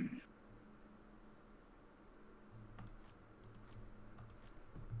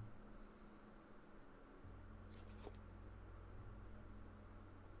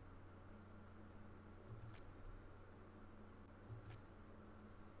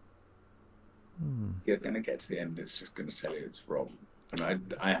 You're going to get to the end, it's just going to tell you it's wrong. And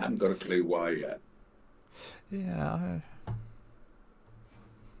I haven't got a clue why yet. Yeah.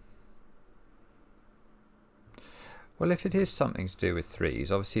 Well, if it is something to do with 3s,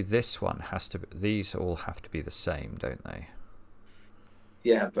 obviously this one has to be, these all have to be the same, don't they?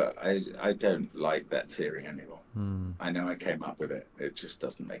 Yeah, but I don't like that theory anymore. I know I came up with it. It just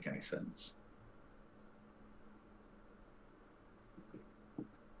doesn't make any sense.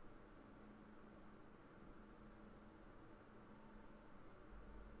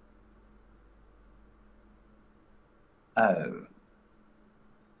 Oh.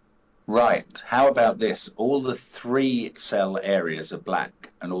 Right. How about this? All the 3 cell areas are black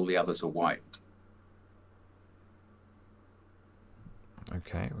and all the others are white.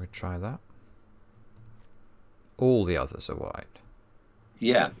 Okay, we'll try that. All the others are white.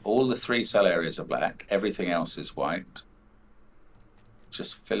 Yeah, all the 3 cell areas are black. Everything else is white.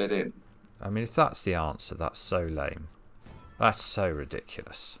 Just fill it in. I mean, if that's the answer, that's so lame. That's so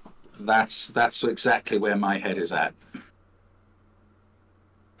ridiculous. That's exactly where my head is at.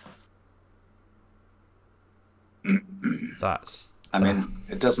 I mean,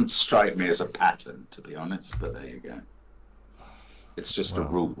 it doesn't strike me as a pattern, to be honest, but there you go. It's just a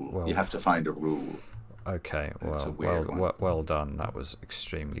rule. Well, you have to find a rule. Okay, well done. That was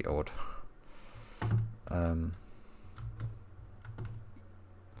extremely odd.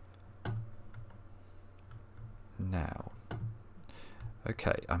 Now,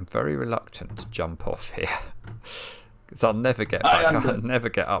 okay, I'm very reluctant to jump off here because I'll never get back. I'll never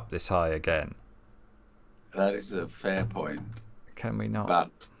get up this high again. That is a fair point. Can we not?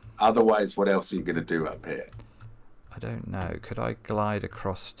 But otherwise, what else are you going to do up here? I don't know. Could I glide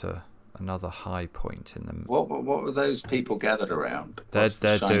across to another high point in the... What were those people gathered around? They're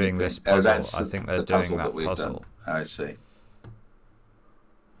doing this puzzle. I think they're doing that puzzle. Oh, I see.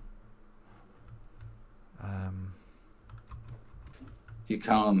 You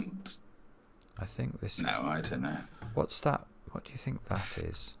can't... I think this... No, I don't know. What's that? What do you think that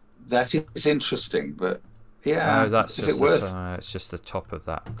is? That is interesting, but Yeah. Oh, that's Is just it worth? it's just the top of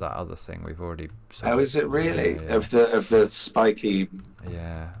that other thing we've already. Oh, is it really? Yeah, yeah. Of the spiky,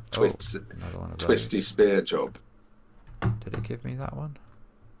 Yeah. another one of twisty those. spear job. Did it give me that one?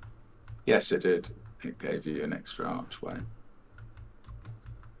 Yes, it did. It gave you an extra archway.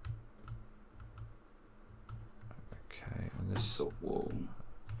 Okay, and this a wall.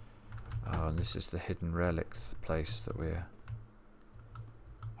 Oh, and this is the hidden relics place that we're.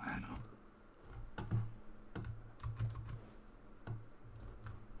 Wow.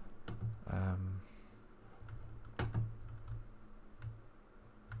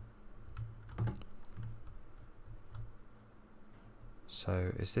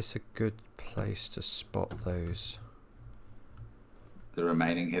 So, is this a good place to spot those? The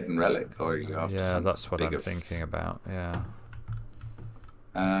remaining hidden relic, or are you after yeah, some that's what I'm bigger thinking about. Yeah.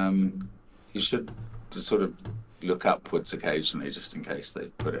 You should just sort of look upwards occasionally, just in case they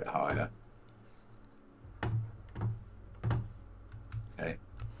put it higher. Okay,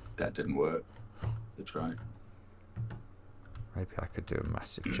 that didn't work. To try. Maybe I could do a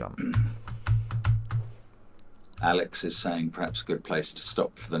massive jump. Alex is saying perhaps a good place to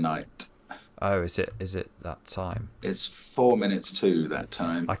stop for the night. Oh, is it that time? It's 4 minutes to that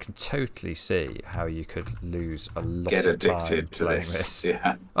time. I can totally see how you could lose a lot Get of time addicted to playing this.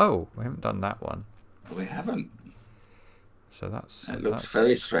 Yeah. Oh, we haven't done that one. We haven't. So that's. It looks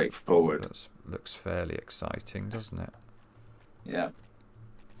very straightforward. That looks fairly exciting, doesn't it? Yeah.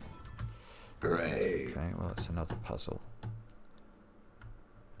 Great. Okay, well, it's another puzzle.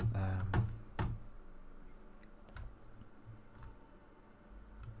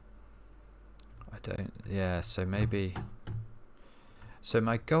 Yeah, so maybe. So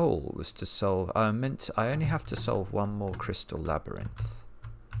my goal was to solve. I only have to solve one more crystal labyrinth.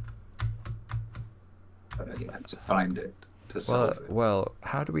 You have to find it to solve it. Well,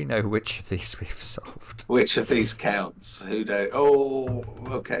 how do we know which of these we've solved? Which of these counts? Who knows? Oh,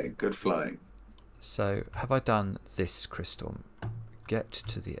 okay, good flying. So, have I done this crystal? Get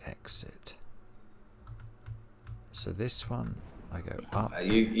to the exit. So this one, I go up.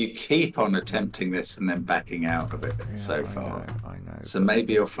 You keep on attempting this and then backing out of it so far. I know. So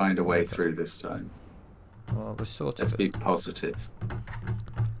maybe you'll find a way through this time. Well, we're sort of. Let's be positive.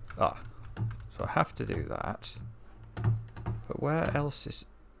 So I have to do that. But where else is?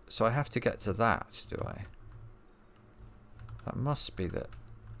 So I have to get to that, do I? That must be that.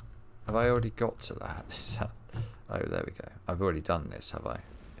 Have I already got to that? Is that? Oh, there we go. I've already done this, have I?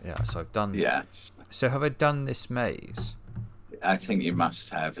 Yeah, so I've done. Yes. So have I done this maze? I think you must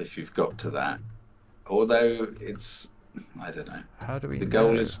have if you've got to that. Although it's, I don't know. How do we? The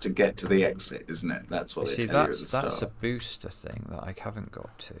goal is to get to the exit, isn't it? That's what they tell you at the start. That's a booster thing that I haven't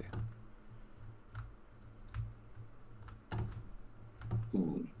got to.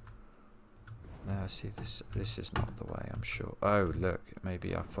 Ooh. Now see this is not the way, I'm sure. Oh look,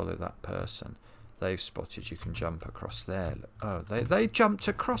 maybe I follow that person. They've spotted you can jump across there. Oh, they jumped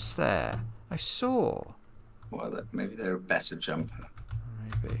across there. I saw. Well, maybe they're a better jumper.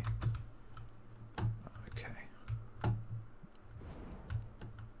 Maybe. Okay.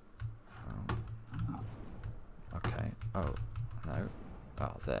 Okay. Oh no.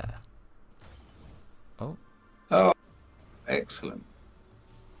 Oh, there. Oh. Oh, excellent.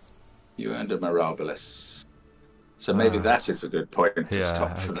 You earned a Mirabilis. So maybe that is a good point to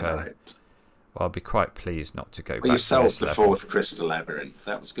stop for the night. Well, I'll be quite pleased not to go back. You solved the level. fourth crystal labyrinth.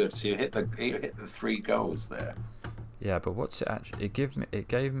 That was good. So you hit the 3 goals there. Yeah, but what's it actually? It gave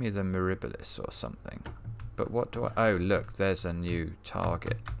me the Mirabilis or something. But what do I? Oh, look, there's a new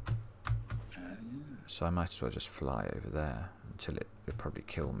target. Yeah. So I might as well just fly over there until it'll probably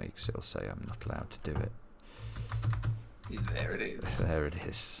kill me because it'll say I'm not allowed to do it. There it is. There it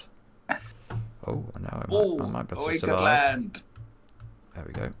is. Oh, now I might be able to we survive. could land. There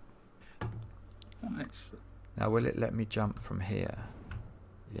we go. Nice. Now, will it let me jump from here?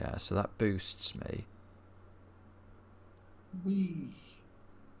 Yeah, so that boosts me. Whee.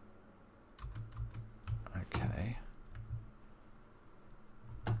 Okay.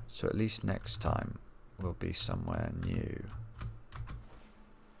 So at least next time we'll be somewhere new.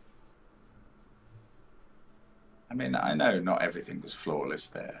 I mean, I know not everything was flawless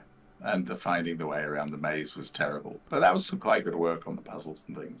there, and finding the way around the maze was terrible, but that was some quite good work on the puzzles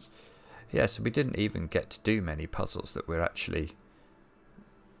and things. Yeah, so we didn't even get to do many puzzles that we're actually,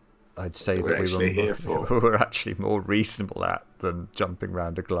 I'd say that we were actually more reasonable at than jumping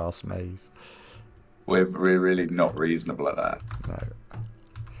around a glass maze. We're really not reasonable at that. No.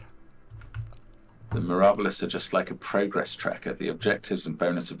 The Mirabilis are just like a progress tracker. The objectives and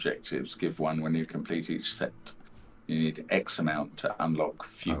bonus objectives give one when you complete each set. You need X amount to unlock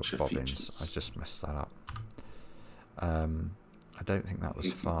future features. I just messed that up. I don't think that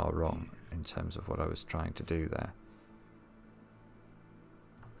was far wrong in terms of what I was trying to do there.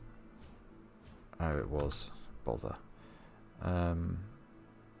 Oh, it was. Bother.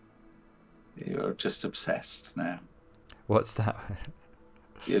 You're just obsessed now. What's that?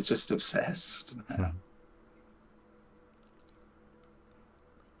 You're just obsessed now.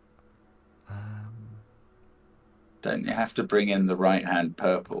 Don't you have to bring in the right-hand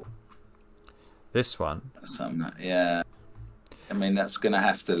purple? This one? Yeah. I mean, that's going to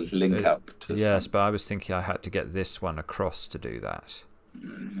have to link up to yes, but I was thinking I had to get this one across to do that.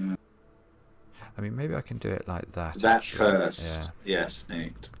 Mm-hmm. I mean, maybe I can do it like that. That actually. first. Yeah. Yes,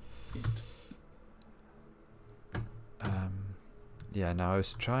 neat. Yeah, no, I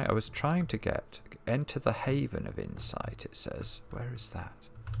was trying to enter the haven of insight, it says. Where is that?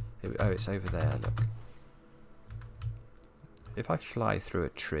 Oh, it's over there, look. If I fly through a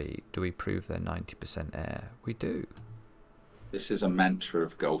tree, do we prove they're 90% air? We do. This is a mantra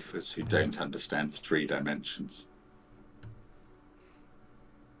of golfers who don't understand 3 dimensions.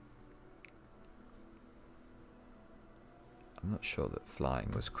 I'm not sure that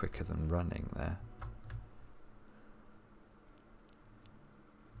flying was quicker than running there.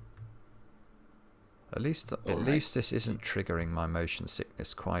 At least this isn't triggering my motion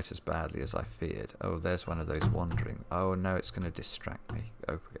sickness quite as badly as I feared. Oh, there's one of those wandering. Oh no, it's going to distract me.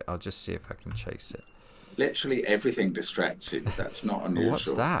 Okay, I'll just see if I can chase it. Literally everything distracts you. That's not unusual.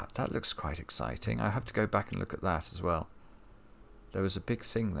 What's that? That looks quite exciting. I have to go back and look at that as well. There was a big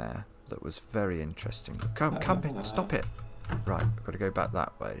thing there that was very interesting. Come in, stop it. Right, I've got to go back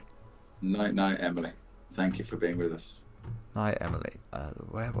that way. Night, Emily. Thank you for being with us. Night, Emily.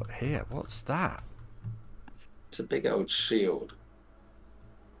 Here? What's that? It's a big old shield.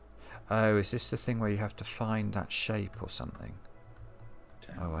 Oh, is this the thing where you have to find that shape or something?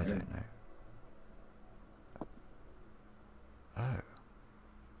 I don't know. Oh.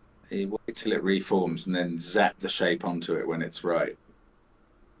 You wait till it reforms and then zap the shape onto it when it's right.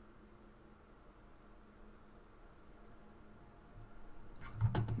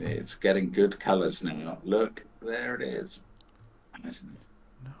 It's getting good colours now. Look, there it is.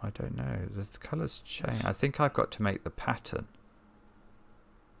 No, I don't know. The colours change. I think I've got to make the pattern.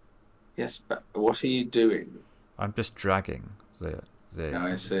 Yes, but what are you doing? I'm just dragging the. Oh,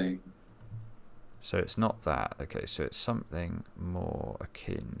 I see. So it's not that. Okay, so it's something more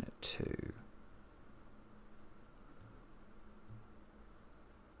akin to.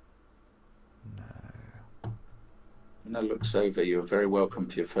 No. When I looks over, you're very welcome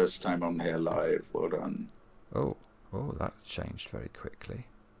for your first time on here live. Well done. Oh, that changed very quickly.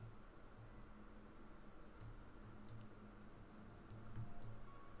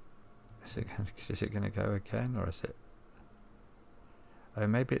 Is it going to go again, or is it? Oh,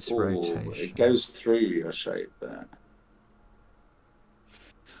 maybe it's rotation. It goes through your shape there.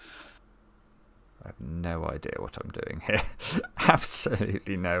 I have no idea what I'm doing here.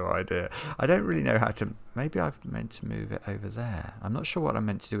 Absolutely no idea. I don't really know how to... Maybe I've meant to move it over there. I'm not sure what I'm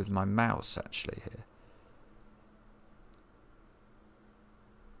meant to do with my mouse, actually, here.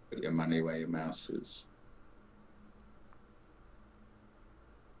 Put your money where your mouse is.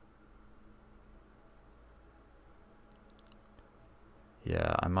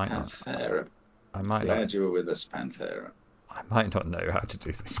 Yeah, I might Panthera. not... Glad you were with us, Panthera. I might not know how to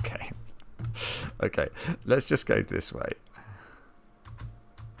do this game. Okay, let's just go this way.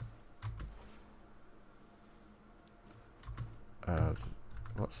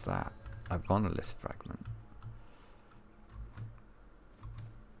 What's that? A monolith fragment.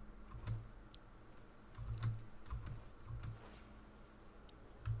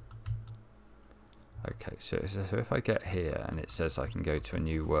 Okay, so if I get here and it says I can go to a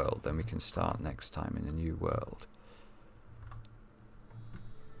new world, then we can start next time in a new world.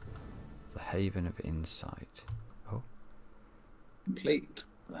 The Haven of Insight. Oh. Complete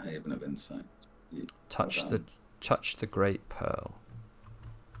the Haven of Insight. Touch the Great Pearl.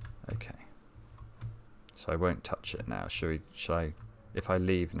 Okay. So I won't touch it now. Shall I? If I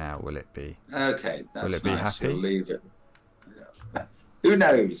leave now, will it be? Okay, that's will it be nice. happy? You'll leave it. Who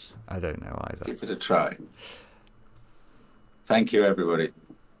knows? I don't know either. Give it a try. Thank you, everybody.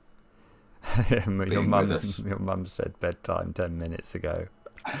 Your mum said bedtime 10 minutes ago.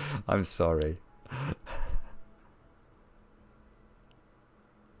 I'm sorry.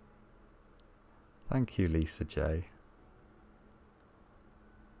 Thank you, Lisa J.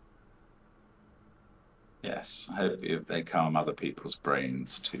 Yes, I hope they calm other people's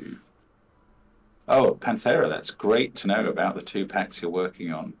brains too. Oh, Panthera, that's great to know about the 2 packs you're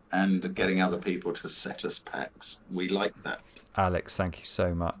working on and getting other people to set us packs. We like that. Alex, thank you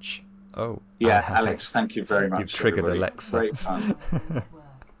so much. Oh. Yeah, Alex, thank you very much. You've triggered everybody. Alexa. Great fun.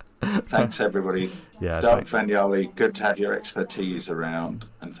 Thanks, everybody. Yeah, Dark Vanyali, good to have your expertise around,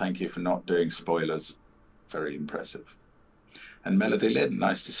 and thank you for not doing spoilers. Very impressive. And Melody Lynn,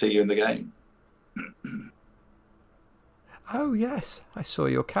 nice to see you in the game. Oh, yes, I saw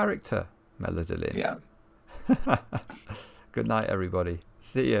your character, Melody Lynn. Yeah. Good night, everybody.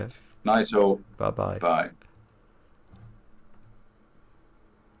 See you. Night all. Bye-bye. Bye.